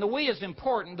we, and the we is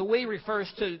important, the we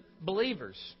refers to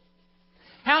believers.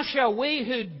 How shall we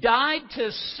who died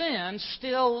to sin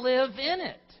still live in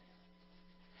it?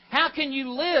 How can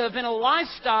you live in a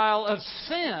lifestyle of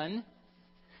sin,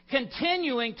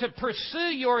 continuing to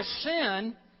pursue your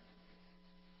sin,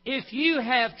 if you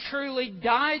have truly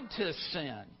died to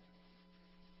sin?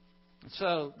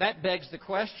 So that begs the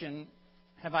question,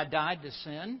 have I died to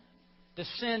sin? Does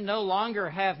sin no longer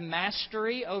have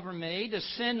mastery over me? Does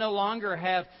sin no longer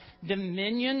have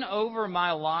dominion over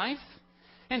my life?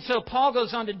 And so Paul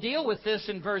goes on to deal with this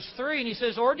in verse 3, and he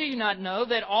says, "Or do you not know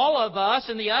that all of us,"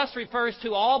 and the us refers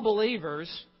to all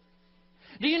believers,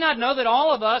 "do you not know that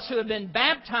all of us who have been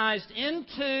baptized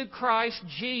into Christ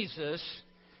Jesus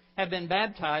have been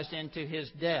baptized into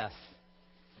His death?"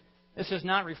 This does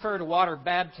not refer to water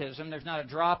baptism. There's not a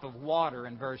drop of water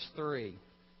in verse 3.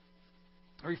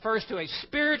 It refers to a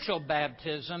spiritual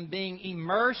baptism, being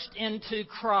immersed into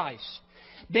Christ,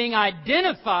 being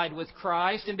identified with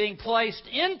Christ and being placed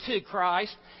into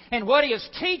Christ. And what he is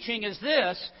teaching is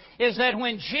this, is that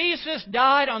when Jesus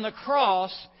died on the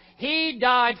cross, He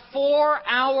died for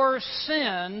our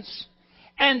sins,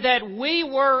 and that we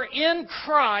were in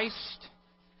Christ,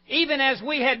 even as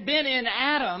we had been in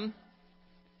Adam,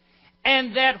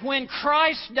 and that when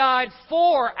Christ died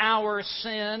for our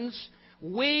sins,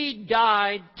 we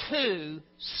died to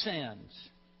sins.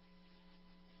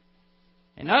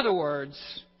 In other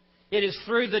words, it is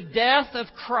through the death of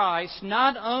Christ,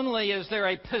 not only is there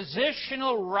a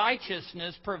positional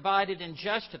righteousness provided in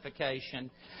justification,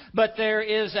 but there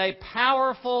is a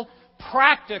powerful,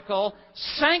 practical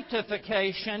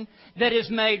sanctification that is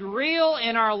made real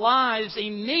in our lives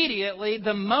immediately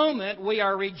the moment we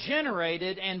are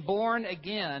regenerated and born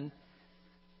again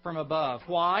from above.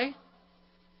 Why?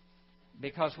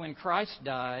 Because when Christ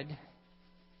died,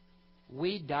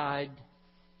 we died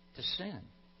to sin.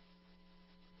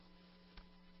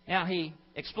 Now he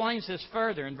explains this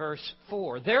further in verse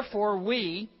 4. "Therefore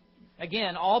we,"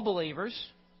 again, all believers,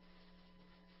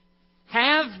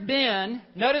 "have been,"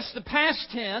 notice the past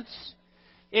tense,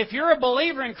 if you're a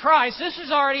believer in Christ, this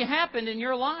has already happened in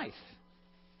your life.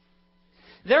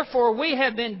 "Therefore we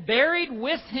have been buried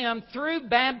with Him through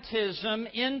baptism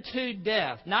into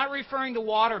death." Not referring to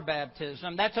water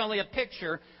baptism. That's only a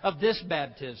picture of this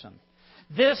baptism.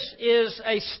 This is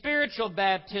a spiritual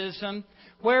baptism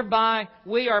whereby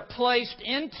we are placed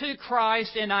into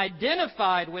Christ and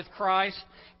identified with Christ,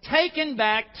 taken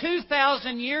back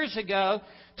 2,000 years ago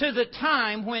to the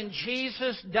time when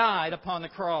Jesus died upon the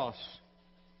cross.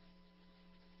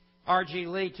 R.G.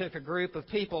 Lee took a group of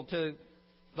people to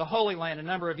the Holy Land a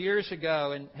number of years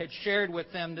ago and had shared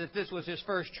with them that this was his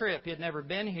first trip. He had never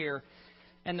been here.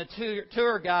 And the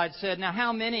tour guide said, "Now,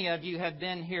 how many of you have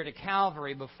been here to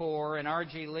Calvary before?" And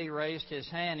R.G. Lee raised his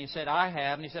hand. He said, "I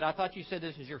have." And he said, "I thought you said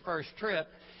this was your first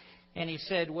trip." And he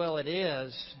said, "Well, it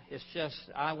is. It's just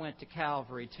I went to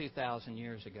Calvary 2,000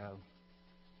 years ago.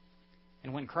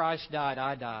 And when Christ died,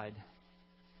 I died.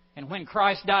 And when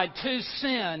Christ died to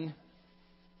sin,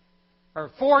 or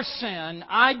for sin,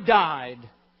 I died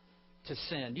to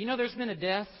sin." Do you know there's been a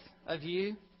death of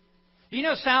you? Do you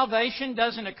know salvation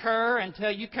doesn't occur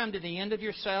until you come to the end of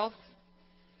yourself?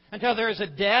 Until there is a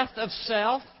death of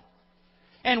self?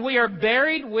 And we are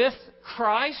buried with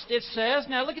Christ, it says.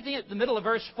 Now look at the middle of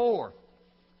verse 4.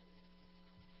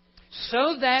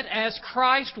 "So that as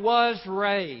Christ was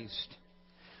raised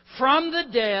from the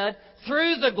dead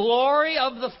through the glory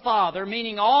of the Father,"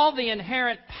 meaning all the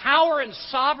inherent power and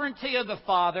sovereignty of the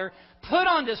Father, put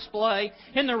on display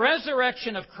in the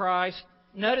resurrection of Christ,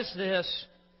 notice this,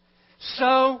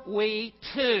 "so we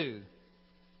too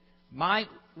might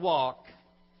walk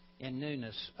in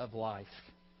newness of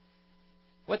life."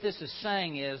 What this is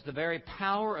saying is the very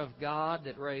power of God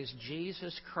that raised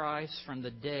Jesus Christ from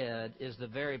the dead is the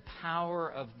very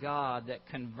power of God that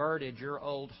converted your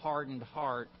old hardened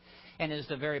heart, and is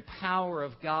the very power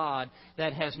of God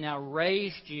that has now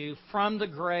raised you from the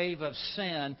grave of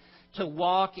sin to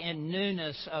walk in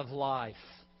newness of life.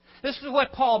 This is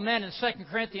what Paul meant in 2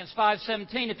 Corinthians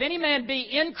 5:17. "If any man be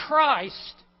in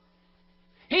Christ,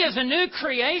 he is a new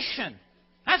creation."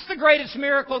 That's the greatest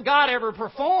miracle God ever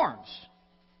performs.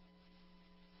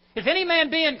 If any man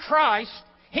be in Christ,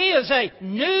 he is a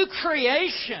new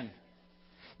creation.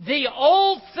 The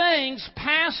old things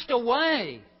passed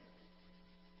away.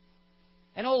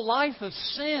 An old life of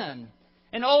sin,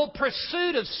 an old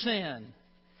pursuit of sin,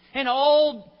 an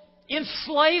old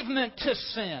enslavement to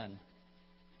sin.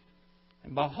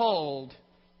 And behold,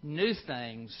 new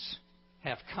things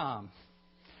have come.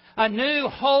 A new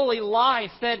holy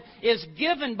life that is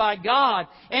given by God.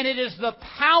 And it is the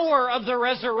power of the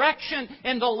resurrection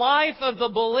in the life of the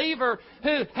believer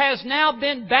who has now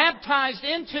been baptized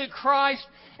into Christ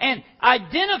and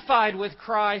identified with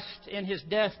Christ in His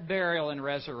death, burial, and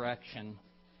resurrection.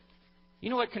 You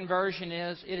know what conversion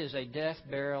is? It is a death,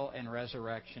 burial, and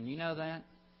resurrection. You know that?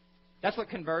 That's what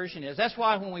conversion is. That's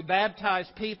why when we baptize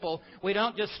people, we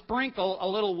don't just sprinkle a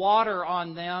little water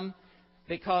on them,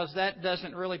 because that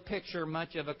doesn't really picture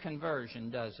much of a conversion,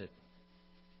 does it?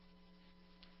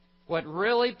 What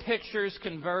really pictures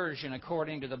conversion,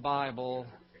 according to the Bible,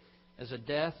 is a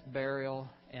death, burial,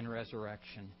 and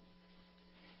resurrection.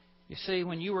 You see,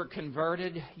 when you were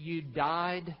converted, you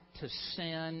died to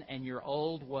sin and your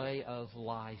old way of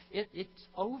life. It's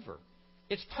over.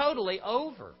 It's totally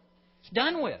over. It's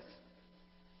done with.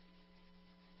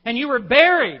 And you were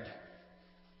buried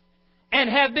and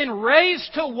have been raised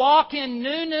to walk in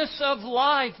newness of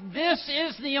life. This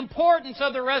is the importance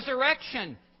of the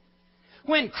resurrection.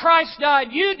 When Christ died,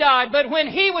 you died, but when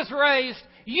He was raised,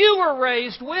 you were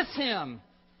raised with Him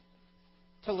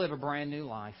to live a brand new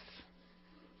life.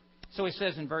 So He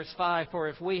says in verse 5, "For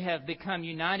if we have become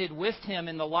united with Him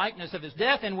in the likeness of His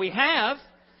death," and we have,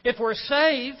 if we're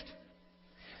saved,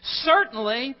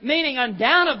 certainly, meaning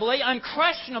undoubtedly,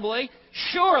 unquestionably,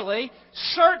 surely,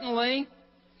 certainly,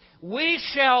 we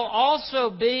shall also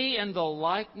be in the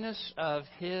likeness of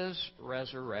His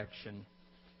resurrection.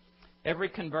 Every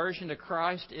conversion to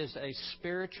Christ is a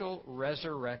spiritual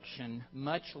resurrection,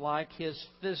 much like His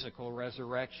physical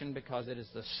resurrection, because it is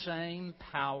the same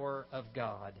power of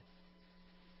God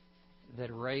that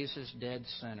raises dead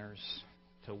sinners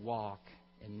to walk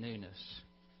in newness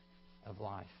of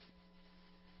life.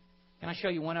 Can I show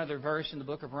you one other verse in the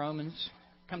book of Romans?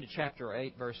 Come to chapter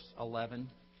 8, verse 11.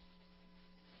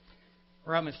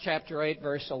 Romans chapter 8,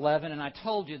 verse 11. And I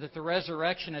told you that the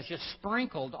resurrection is just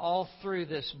sprinkled all through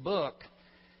this book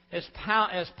as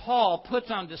Paul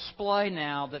puts on display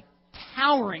now the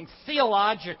towering,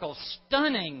 theological,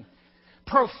 stunning,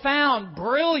 profound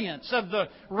brilliance of the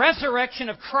resurrection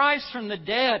of Christ from the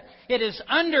dead. It is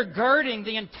undergirding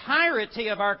the entirety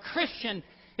of our Christian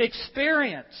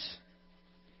experience.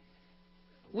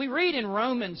 We read in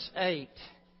Romans 8,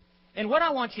 and what I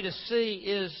want you to see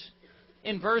is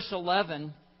in verse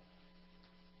 11,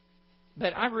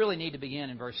 but I really need to begin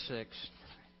in verse 6.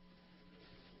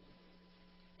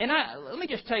 And let me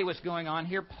just tell you what's going on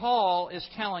here. Paul is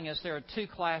telling us there are two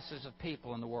classes of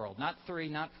people in the world. Not 3,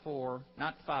 not 4,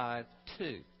 not 5,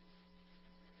 2.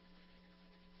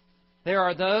 There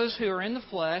are those who are in the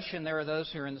flesh, and there are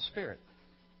those who are in the Spirit.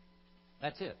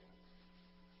 That's it.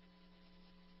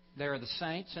 There are the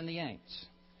saints and the ain'ts.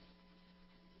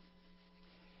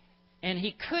 And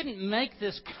he couldn't make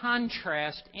this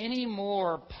contrast any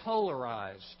more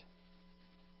polarized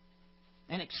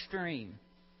and extreme.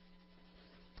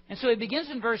 And so he begins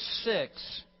in verse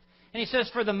 6, and he says,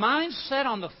 "For the mind set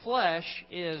on the flesh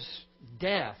is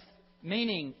death,"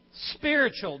 meaning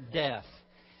spiritual death.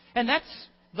 And that's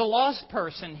the lost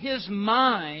person. His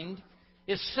mind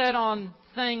is set on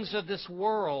things of this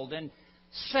world and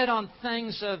set on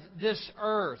things of this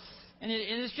earth. And it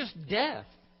is just death.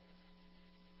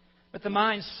 But the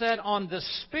mind set on the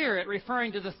Spirit,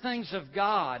 referring to the things of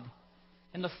God,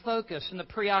 and the focus and the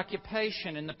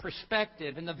preoccupation and the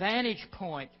perspective and the vantage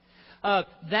point of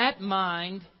that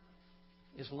mind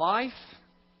is life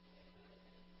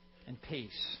and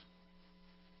peace.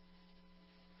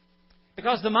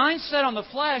 Because the mind set on the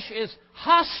flesh is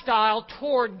hostile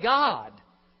toward God.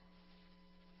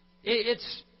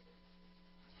 It's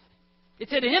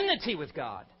at enmity with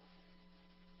God.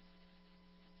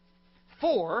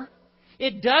 4,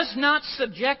 it does not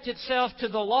subject itself to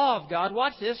the law of God.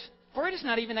 Watch this. For it is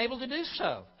not even able to do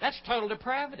so. That's total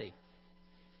depravity.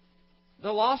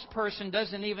 The lost person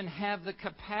doesn't even have the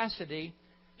capacity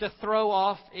to throw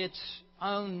off its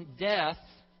own death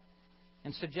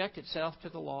and subject itself to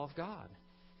the law of God.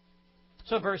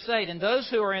 So verse 8, "And those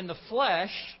who are in the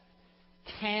flesh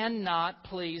cannot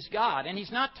please God." And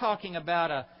he's not talking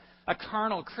about a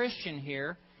carnal Christian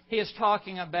here. He is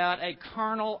talking about a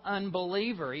carnal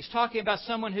unbeliever. He's talking about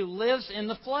someone who lives in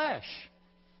the flesh.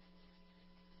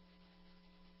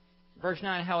 Verse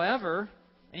 9, "However,"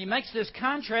 and he makes this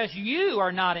contrast, "you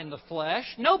are not in the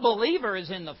flesh." No believer is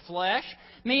in the flesh,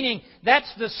 meaning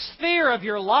that's the sphere of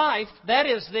your life. That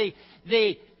is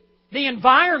the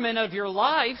environment of your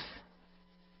life.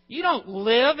 You don't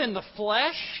live in the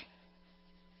flesh,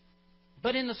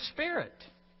 but in the Spirit.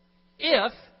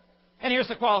 If, and here's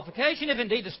the qualification, if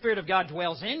indeed the Spirit of God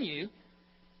dwells in you.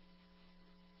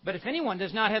 But if anyone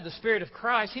does not have the Spirit of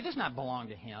Christ, he does not belong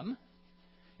to Him.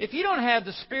 If you don't have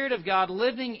the Spirit of God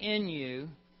living in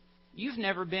you, you've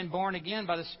never been born again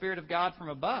by the Spirit of God from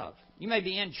above. You may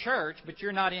be in church, but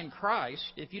you're not in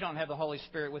Christ if you don't have the Holy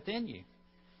Spirit within you.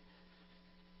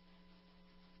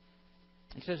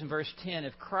 It says in verse 10,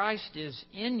 "If Christ is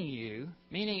in you,"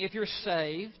 meaning if you're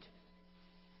saved,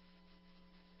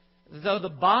 "though the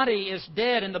body is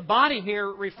dead," and the body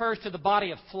here refers to the body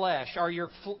of flesh, or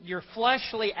your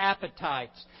fleshly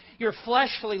appetites, your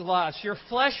fleshly lusts, your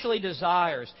fleshly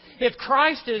desires. If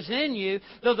Christ is in you,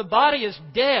 though the body is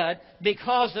dead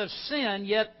because of sin,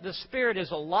 yet the Spirit is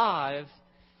alive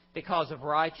because of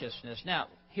righteousness. Now,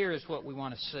 here is what we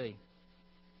want to see.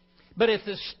 But if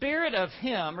the Spirit of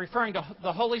Him, referring to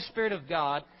the Holy Spirit of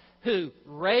God, who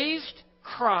raised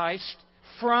Christ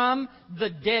from the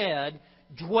dead,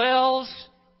 dwells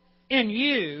in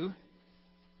you,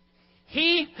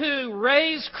 He who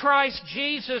raised Christ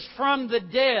Jesus from the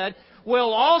dead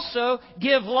will also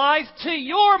give life to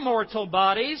your mortal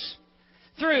bodies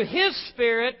through His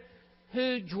Spirit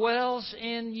who dwells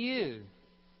in you.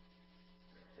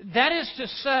 That is to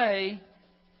say,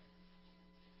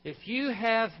 if you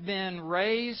have been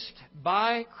raised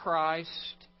by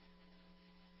Christ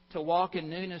to walk in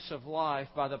newness of life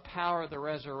by the power of the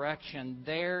resurrection,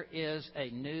 there is a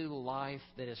new life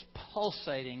that is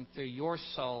pulsating through your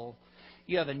soul.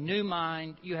 You have a new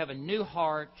mind, you have a new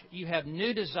heart, you have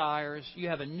new desires, you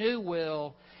have a new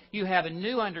will, you have a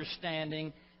new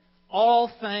understanding.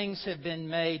 All things have been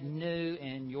made new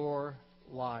in your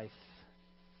life.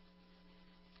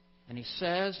 And he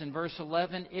says in verse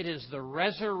 11, it is the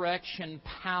resurrection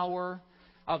power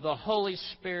of the Holy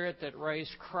Spirit that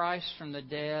raised Christ from the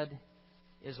dead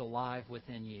is alive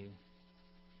within you.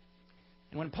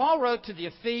 And when Paul wrote to the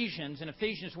Ephesians, in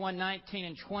Ephesians 1:19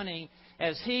 and 20,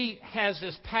 as he has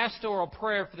this pastoral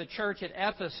prayer for the church at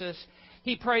Ephesus,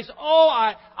 he prays,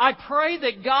 I pray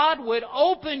that God would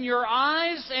open your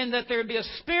eyes and that there would be a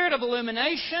spirit of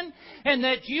illumination and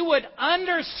that you would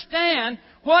understand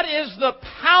what is the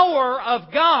power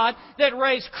of God that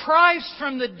raised Christ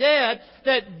from the dead,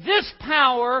 that this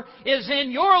power is in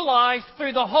your life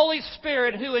through the Holy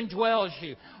Spirit who indwells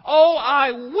you. Oh,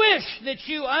 I wish that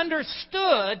you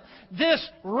understood this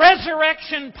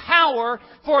resurrection power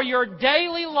for your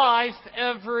daily life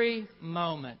every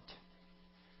moment.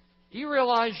 Do you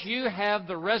realize you have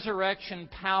the resurrection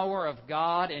power of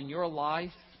God in your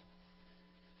life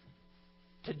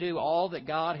to do all that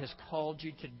God has called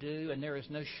you to do, and there is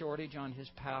no shortage on His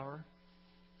power?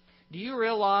 Do you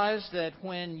realize that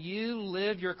when you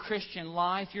live your Christian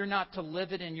life, you're not to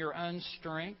live it in your own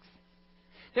strength?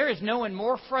 There is no one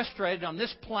more frustrated on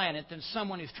this planet than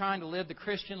someone who's trying to live the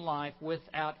Christian life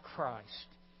without Christ.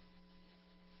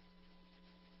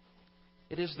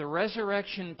 It is the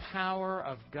resurrection power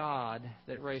of God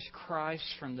that raised Christ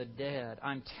from the dead,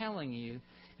 I'm telling you,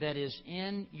 that is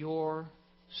in your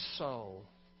soul,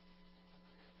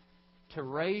 to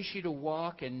raise you to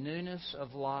walk in newness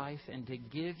of life and to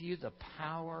give you the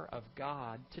power of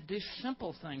God to do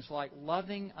simple things like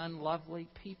loving unlovely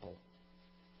people,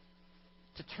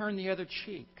 to turn the other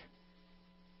cheek,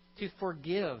 to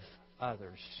forgive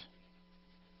others,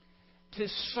 to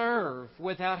serve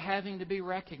without having to be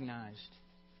recognized,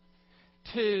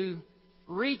 to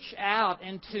reach out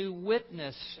and to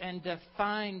witness and to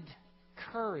find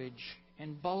courage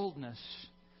and boldness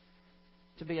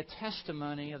to be a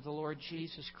testimony of the Lord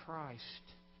Jesus Christ.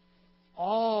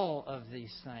 All of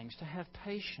these things, to have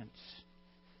patience,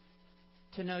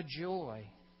 to know joy.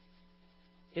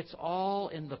 It's all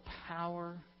in the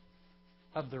power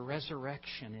of the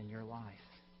resurrection in your life.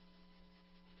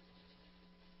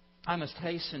 I must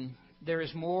hasten. There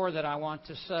is more that I want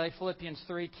to say. Philippians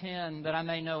 3:10, that I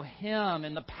may know Him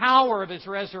and the power of His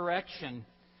resurrection.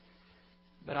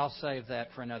 But I'll save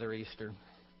that for another Easter.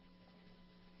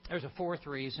 There's a fourth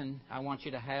reason I want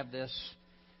you to have this.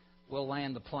 We'll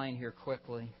land the plane here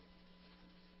quickly.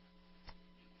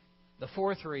 The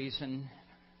fourth reason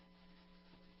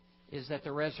is that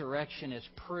the resurrection is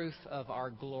proof of our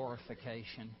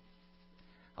glorification.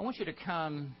 I want you to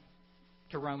come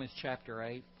to Romans chapter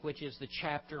 8, which is the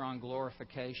chapter on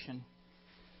glorification.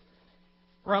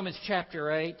 Romans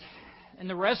chapter 8. And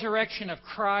the resurrection of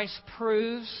Christ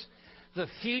proves the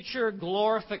future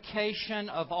glorification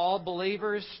of all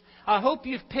believers. I hope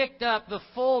you've picked up the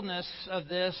fullness of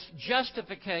this: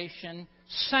 justification,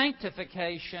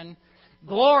 sanctification,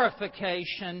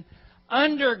 glorification.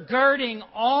 Undergirding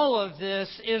all of this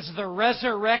is the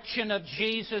resurrection of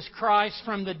Jesus Christ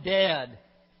from the dead.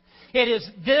 It is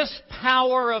this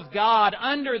power of God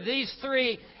under these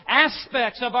three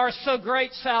aspects of our so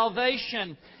great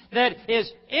salvation that is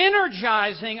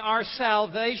energizing our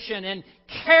salvation and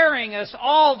carrying us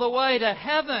all the way to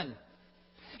heaven.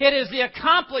 It is the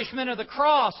accomplishment of the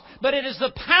cross, but it is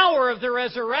the power of the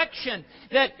resurrection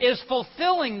that is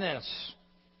fulfilling this.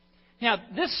 Now,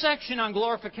 this section on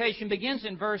glorification begins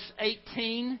in verse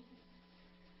 18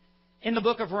 in the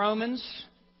book of Romans.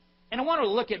 And I want to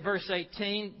look at verse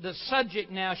 18. The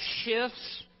subject now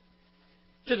shifts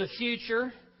to the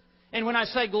future. And when I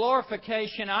say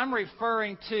glorification, I'm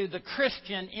referring to the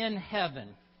Christian in heaven,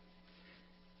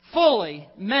 fully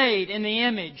made in the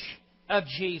image of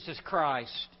Jesus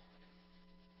Christ.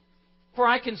 For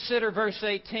I consider, verse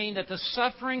 18, that the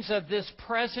sufferings of this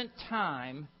present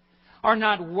time are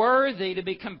not worthy to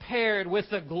be compared with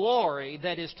the glory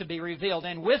that is to be revealed.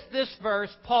 And with this verse,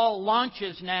 Paul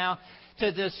launches now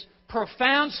to this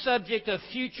profound subject of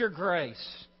future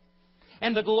grace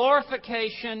and the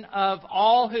glorification of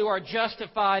all who are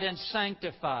justified and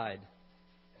sanctified.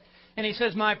 And he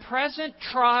says, my present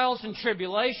trials and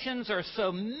tribulations are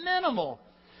so minimal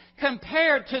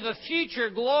compared to the future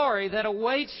glory that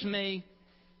awaits me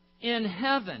in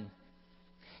heaven.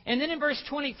 And then in verse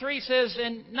 23 says,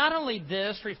 and not only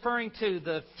this, referring to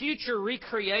the future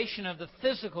recreation of the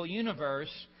physical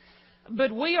universe,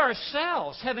 but we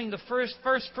ourselves, having the first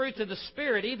fruits of the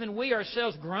Spirit, even we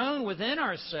ourselves groan within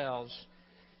ourselves,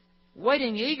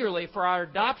 waiting eagerly for our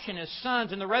adoption as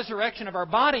sons and the resurrection of our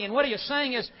body. And what he is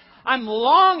saying is, I'm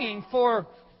longing for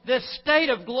this state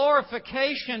of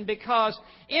glorification, because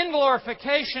in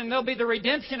glorification there'll be the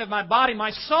redemption of my body.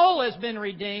 My soul has been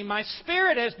redeemed. My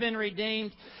spirit has been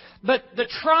redeemed. But the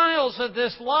trials of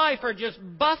this life are just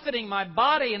buffeting my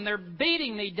body and they're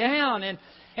beating me down.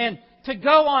 And to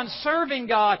go on serving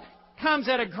God comes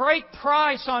at a great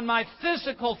price on my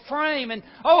physical frame. And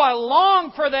I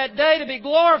long for that day to be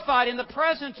glorified in the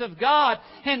presence of God.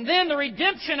 And then the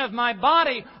redemption of my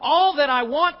body, all that I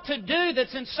want to do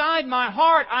that's inside my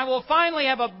heart, I will finally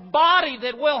have a body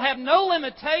that will have no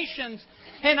limitations.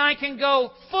 And I can go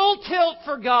full tilt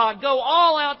for God, go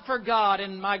all out for God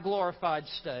in my glorified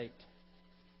state.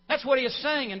 That's what he is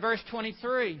saying in verse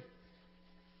 23.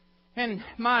 And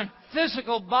my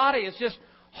physical body is just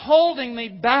holding me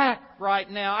back right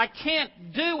now. I can't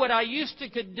do what I used to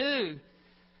could do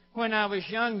when I was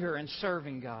younger and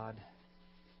serving God.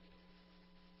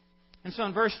 And so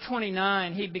in verse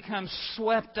 29, he becomes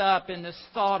swept up in this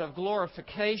thought of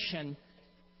glorification. And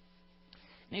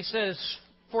he says,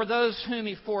 for those whom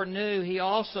he foreknew, he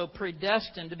also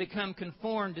predestined to become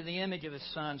conformed to the image of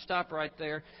his Son. Stop right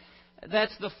there.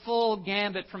 That's the full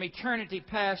gambit from eternity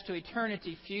past to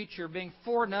eternity future, being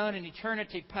foreknown in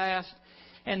eternity past,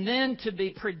 and then to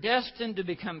be predestined to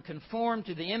become conformed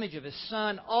to the image of his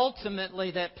Son. Ultimately,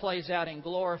 that plays out in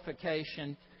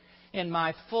glorification, in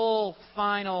my full,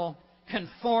 final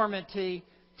conformity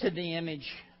to the image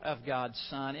of God's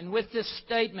Son. And with this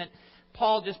statement,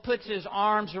 Paul just puts his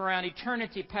arms around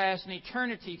eternity past and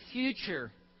eternity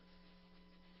future.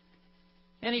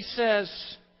 And he says,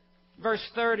 verse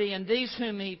 30, and these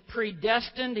whom he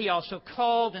predestined, he also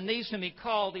called, and these whom he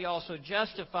called, he also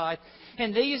justified,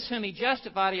 and these whom he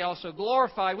justified, he also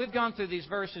glorified. We've gone through these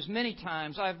verses many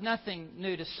times. I have nothing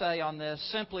new to say on this,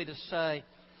 simply to say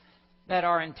that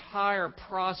our entire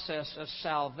process of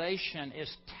salvation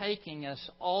is taking us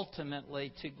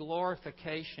ultimately to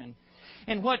glorification.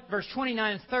 And what verse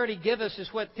 29 and 30 give us is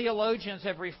what theologians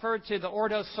have referred to the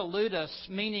ordo salutis,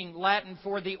 meaning Latin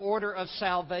for the order of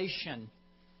salvation.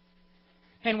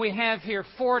 And we have here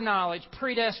foreknowledge,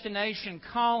 predestination,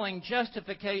 calling,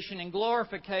 justification, and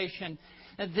glorification.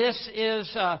 This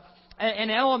is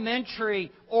an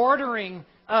elementary ordering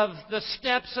of the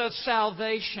steps of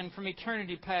salvation from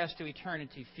eternity past to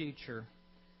eternity future.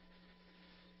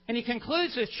 And he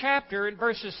concludes this chapter in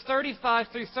verses 35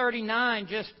 through 39,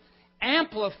 just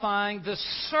amplifying the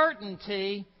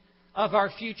certainty of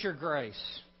our future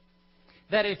grace.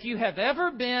 That if you have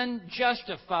ever been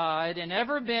justified and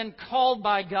ever been called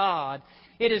by God,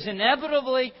 it is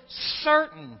inevitably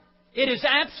certain, it is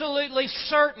absolutely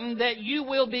certain that you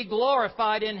will be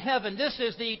glorified in heaven. This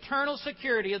is the eternal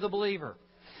security of the believer.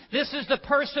 This is the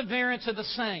perseverance of the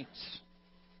saints.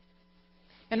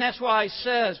 And that's why he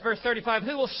says, verse 35,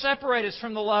 who will separate us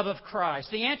from the love of Christ?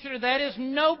 The answer to that is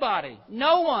nobody.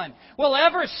 No one will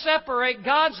ever separate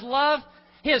God's love,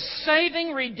 His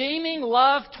saving, redeeming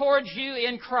love towards you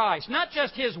in Christ. Not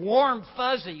just His warm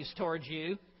fuzzies towards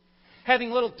you,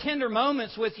 having little tender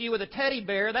moments with you with a teddy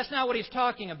bear. That's not what He's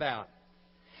talking about.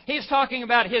 He's talking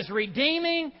about His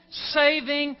redeeming,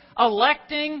 saving,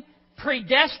 electing,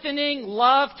 predestining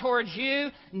love towards you.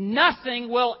 Nothing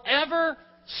will ever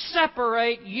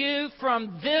separate you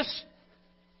from this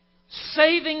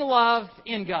saving love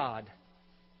in God.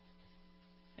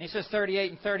 And he says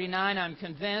 38 and 39, I'm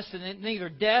convinced that neither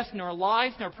death, nor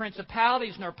life, nor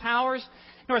principalities, nor powers,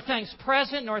 nor things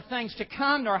present, nor things to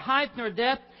come, nor height, nor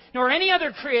depth, nor any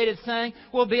other created thing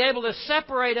will be able to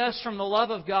separate us from the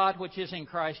love of God which is in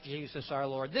Christ Jesus our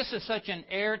Lord. This is such an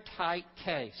airtight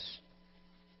case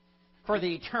for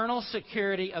the eternal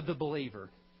security of the believer.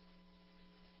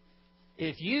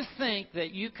 If you think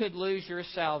that you could lose your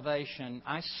salvation,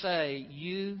 I say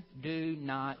you do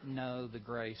not know the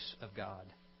grace of God.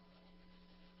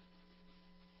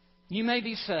 You may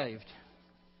be saved,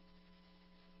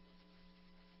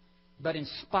 but in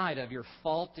spite of your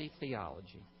faulty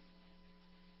theology,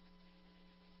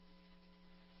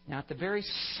 Now, at the very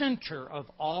center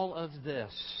of all of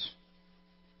this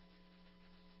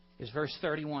is verse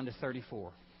 31 to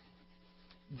 34.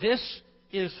 This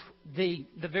is the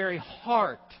very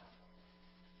heart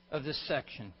of this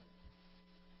section.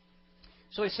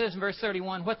 So he says in verse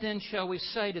 31, "What then shall we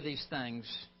say to these things?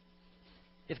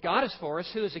 If God is for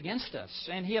us, who is against us?"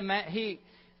 And he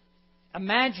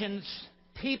imagines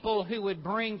people who would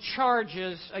bring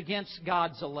charges against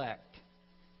God's elect.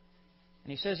 And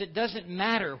he says it doesn't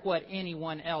matter what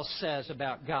anyone else says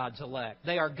about God's elect.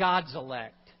 They are God's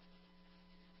elect.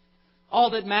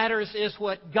 All that matters is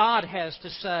what God has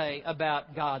to say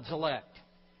about God's elect.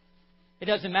 It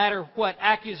doesn't matter what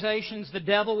accusations the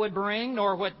devil would bring,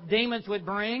 nor what demons would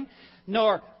bring,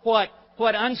 nor what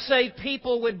unsaved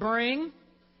people would bring.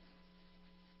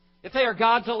 If they are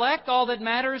God's elect, all that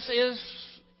matters is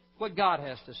what God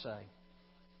has to say.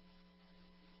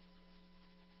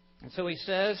 And so he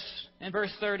says in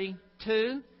verse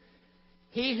 32,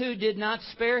 "He who did not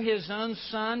spare His own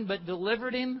Son, but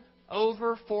delivered Him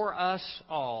over for us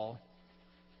all,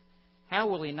 how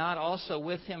will He not also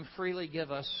with Him freely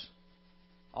give us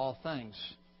all things?"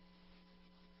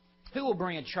 Who will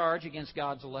bring a charge against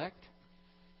God's elect?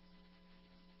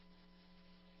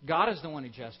 God is the one who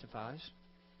justifies.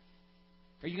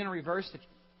 Are you going to reverse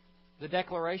the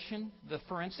declaration, the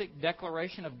forensic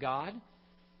declaration of God?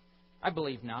 I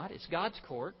believe not. It's God's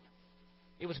court.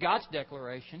 It was God's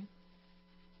declaration.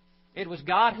 It was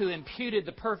God who imputed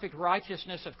the perfect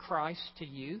righteousness of Christ to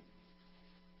you.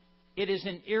 It is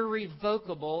an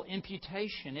irrevocable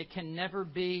imputation. It can never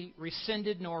be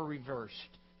rescinded nor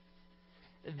reversed.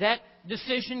 That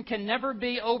decision can never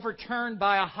be overturned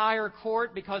by a higher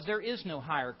court because there is no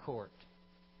higher court.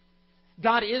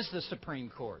 God is the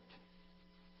Supreme Court.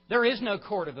 There is no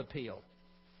court of appeal.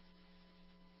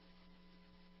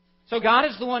 So God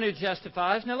is the one who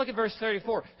justifies. Now look at verse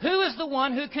 34. Who is the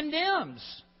one who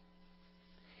condemns?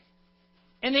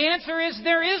 And the answer is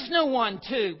there is no one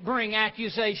to bring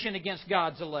accusation against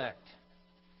God's elect.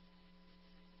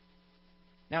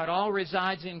 Now it all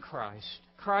resides in Christ.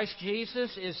 Christ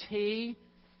Jesus is He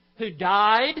who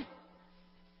died.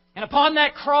 And upon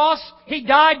that cross, He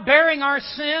died bearing our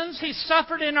sins. He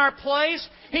suffered in our place.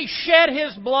 He shed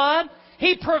His blood.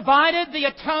 He provided the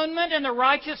atonement and the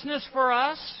righteousness for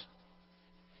us.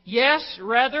 Yes,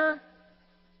 rather,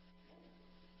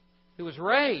 who was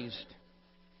raised,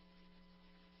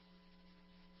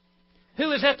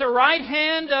 who is at the right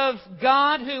hand of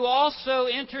God, who also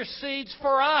intercedes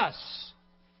for us.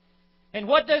 And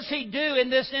what does He do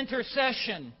in this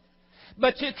intercession?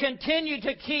 But to continue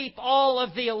to keep all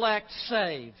of the elect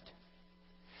saved.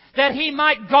 That He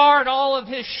might guard all of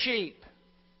His sheep.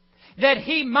 That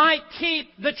He might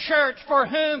keep the church for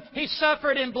whom He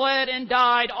suffered and bled and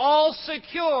died, all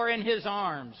secure in His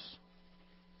arms.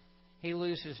 He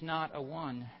loses not a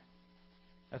one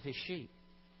of His sheep.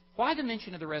 Why the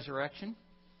mention of the resurrection?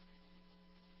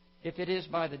 If it is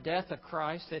by the death of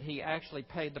Christ that He actually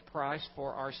paid the price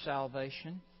for our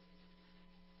salvation,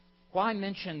 why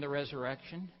mention the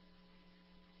resurrection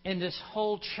in this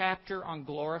whole chapter on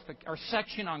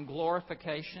section on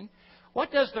glorification? What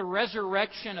does the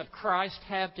resurrection of Christ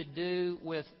have to do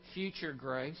with future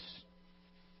grace?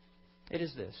 It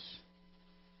is this.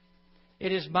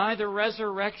 It is by the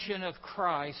resurrection of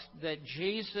Christ that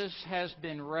Jesus has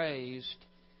been raised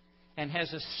and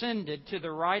has ascended to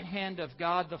the right hand of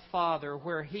God the Father,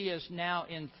 where He is now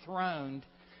enthroned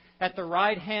at the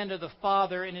right hand of the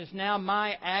Father and is now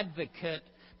my advocate,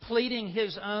 pleading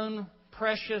His own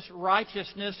precious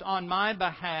righteousness on my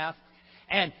behalf.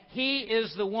 And He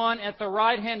is the one at the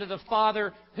right hand of the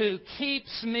Father who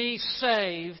keeps me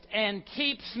saved and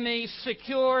keeps me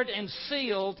secured and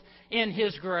sealed in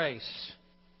His grace.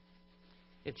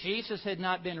 If Jesus had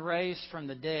not been raised from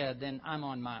the dead, then I'm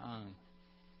on my own.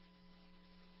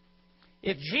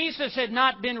 If Jesus had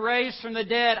not been raised from the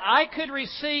dead, I could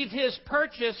receive His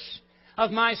purchase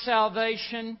of my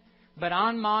salvation, but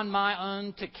I'm on my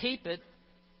own to keep it.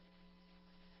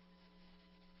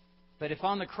 But if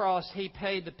on the cross He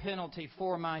paid the penalty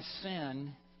for my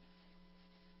sin,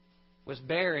 was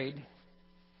buried,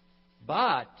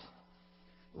 but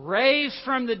raised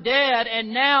from the dead,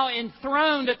 and now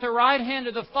enthroned at the right hand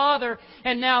of the Father,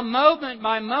 and now moment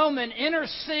by moment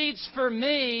intercedes for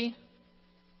me,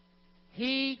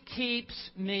 He keeps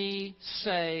me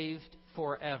saved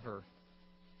forever.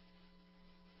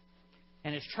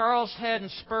 And as Charles Haddon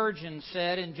Spurgeon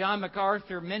said, and John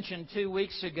MacArthur mentioned 2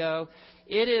 weeks ago,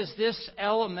 it is this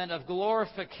element of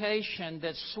glorification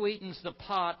that sweetens the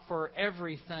pot for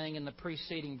everything in the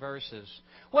preceding verses.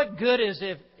 What good is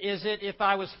it if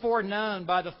I was foreknown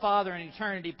by the Father in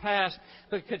eternity past,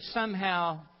 but could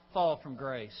somehow fall from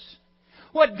grace?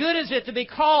 What good is it to be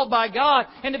called by God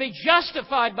and to be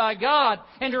justified by God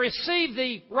and to receive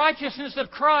the righteousness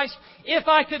of Christ if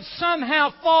I could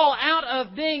somehow fall out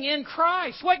of being in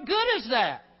Christ? What good is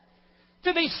that?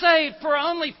 To be saved for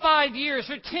only 5 years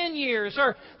or 10 years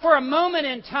or for a moment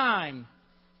in time.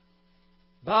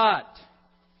 But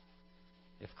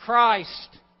if Christ,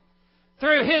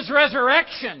 through His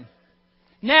resurrection,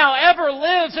 now ever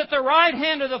lives at the right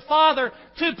hand of the Father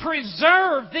to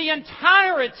preserve the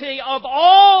entirety of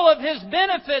all of His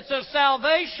benefits of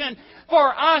salvation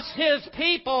for us, His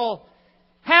people,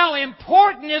 how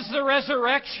important is the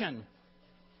resurrection?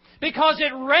 Because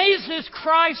it raises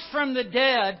Christ from the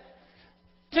dead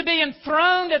to be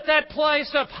enthroned at that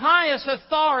place of highest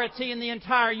authority in the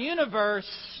entire universe,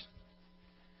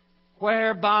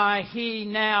 whereby He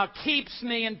now keeps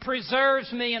me and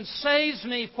preserves me and saves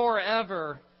me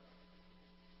forever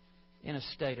in a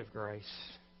state of grace.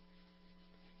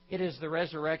 It is the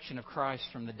resurrection of Christ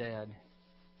from the dead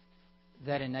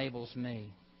that enables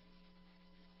me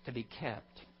to be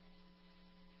kept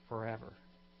forever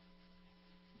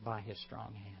by His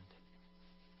strong hand.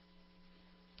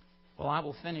 Well, I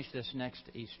will finish this next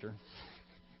Easter.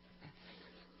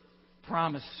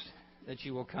 Promise that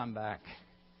you will come back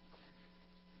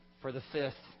for the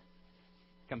fifth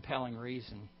compelling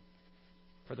reason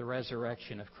for the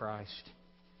resurrection of Christ.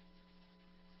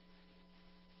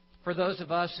 For those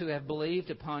of us who have believed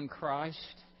upon Christ,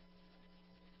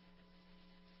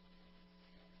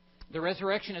 the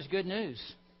resurrection is good news.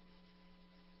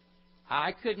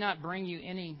 I could not bring you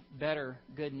any better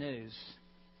good news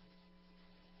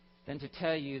than to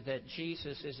tell you that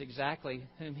Jesus is exactly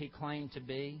whom He claimed to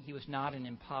be. He was not an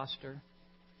imposter.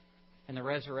 And the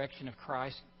resurrection of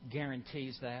Christ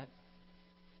guarantees that.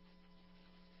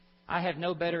 I have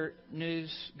no better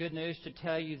news, good news to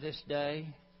tell you this day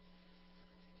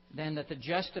than that the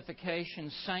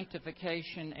justification,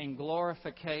 sanctification, and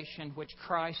glorification which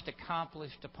Christ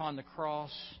accomplished upon the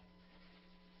cross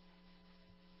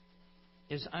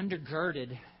is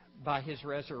undergirded by His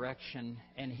resurrection,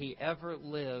 and He ever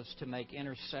lives to make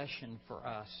intercession for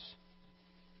us.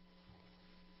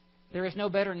 There is no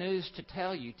better news to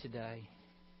tell you today.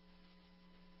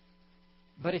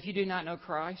 But if you do not know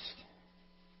Christ,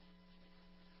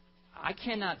 I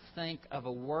cannot think of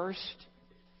a worse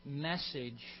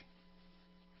message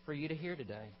for you to hear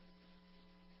today.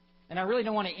 And I really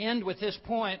don't want to end with this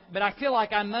point, but I feel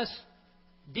like I must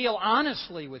deal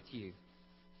honestly with you.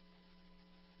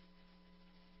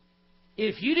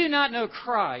 If you do not know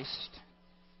Christ,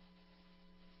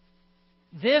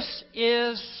 this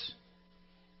is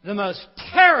the most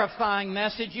terrifying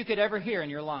message you could ever hear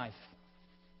in your life.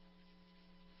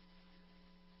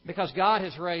 Because God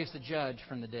has raised the judge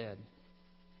from the dead.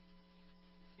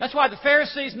 That's why the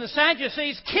Pharisees and the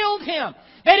Sadducees killed Him.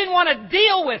 They didn't want to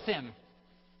deal with Him.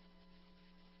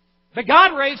 But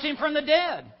God raised Him from the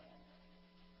dead.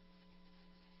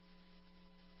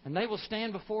 And they will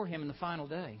stand before Him in the final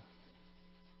day.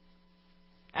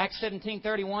 Acts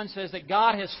 17:31 says that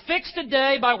God has fixed a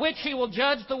day by which He will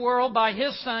judge the world by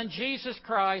His Son, Jesus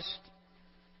Christ,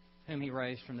 whom He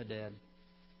raised from the dead.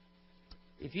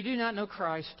 If you do not know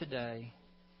Christ today,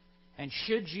 and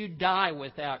should you die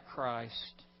without Christ,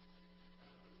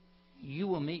 you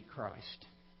will meet Christ.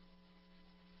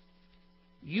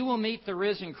 You will meet the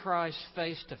risen Christ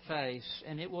face to face,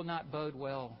 and it will not bode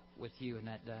well with you in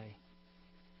that day,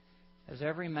 as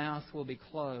every mouth will be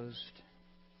closed,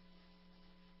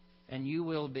 and you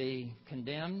will be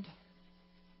condemned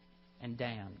and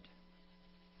damned.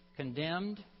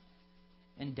 Condemned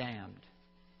and damned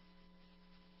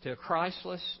to a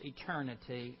Christless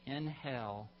eternity in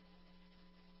hell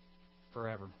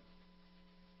forever.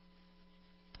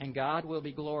 And God will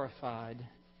be glorified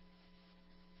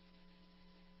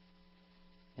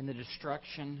in the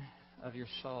destruction of your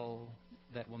soul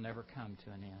that will never come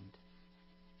to an end.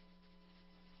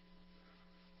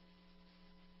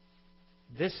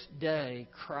 This day,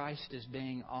 Christ is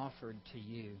being offered to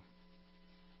you.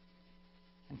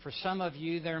 And for some of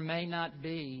you, there may not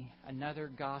be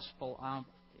another gospel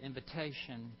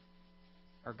invitation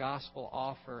or gospel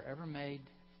offer ever made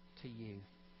to you.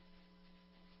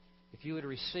 If you would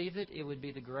receive it, it would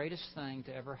be the greatest thing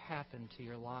to ever happen to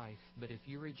your life. But if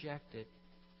you reject it,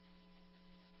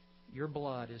 your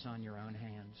blood is on your own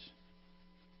hands.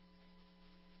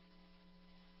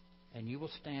 And you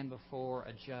will stand before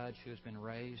a judge who has been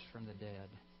raised from the dead,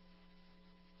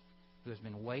 who has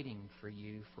been waiting for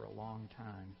you for a long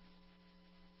time,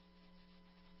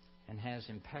 and has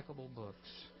impeccable books.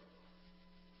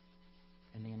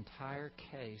 And the entire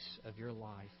case of your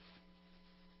life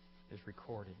is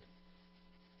recorded.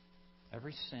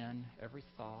 every sin, every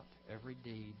thought, every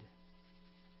deed,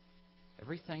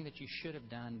 everything that you should have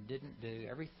done, didn't do,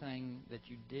 everything that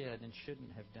you did and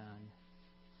shouldn't have done,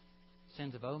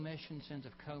 sins of omission, sins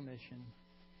of commission,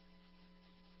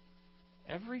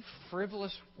 every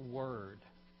frivolous word,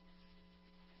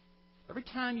 every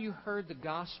time you heard the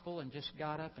gospel and just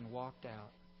got up and walked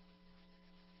out,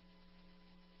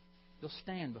 you'll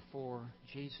stand before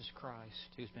Jesus Christ,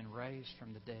 who's been raised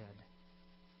from the dead,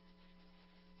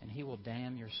 and He will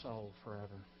damn your soul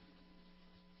forever.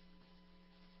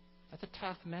 That's a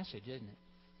tough message, isn't it?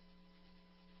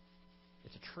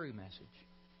 It's a true message.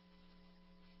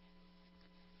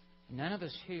 None of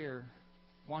us here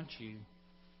want you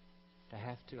to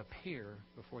have to appear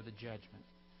before the judgment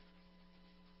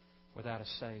without a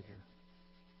Savior.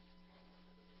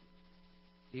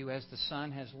 He who has the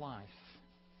Son has life.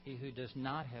 He who does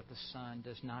not have the Son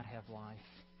does not have life.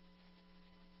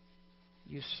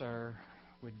 You, sir,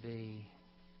 would be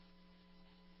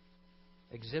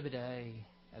Exhibit A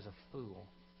as a fool.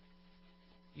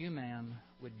 You, ma'am,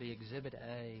 would be Exhibit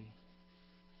A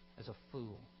as a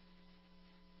fool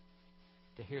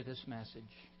to hear this message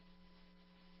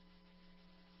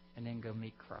and then go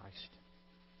meet Christ,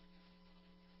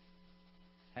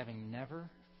 having never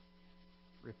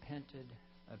repented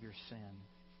of your sin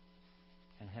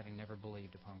and having never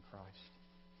believed upon Christ.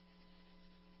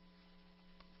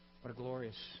 What a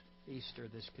glorious Easter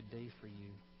this could be for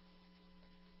you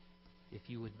if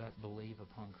you would but believe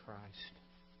upon Christ.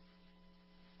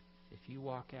 If you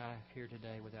walk out here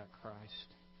today without Christ,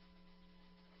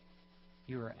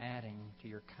 you are adding to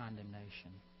your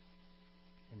condemnation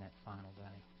in that final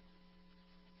day.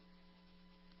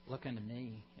 Look unto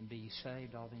me and be ye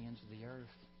saved, all the ends of the earth.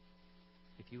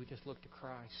 If you would just look to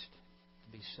Christ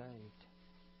to be saved,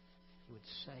 He would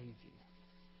save you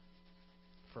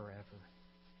forever.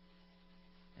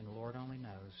 And the Lord only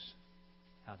knows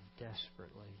how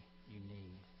desperately you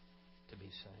need to be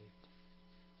saved.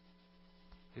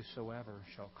 Whosoever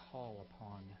shall call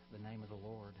upon the name of the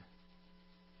Lord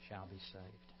shall be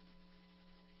saved.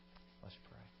 Let's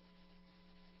pray.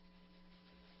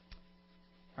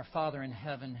 Our Father in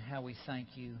heaven, how we thank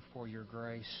you for your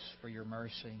grace, for your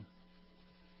mercy,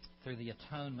 through the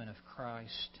atonement of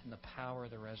Christ and the power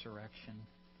of the resurrection.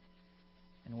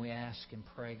 And we ask and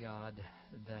pray, God,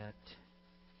 that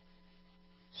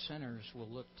sinners will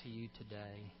look to you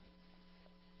today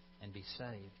and be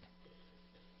saved,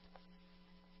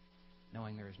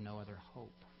 knowing there is no other hope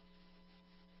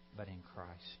but in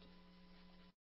Christ.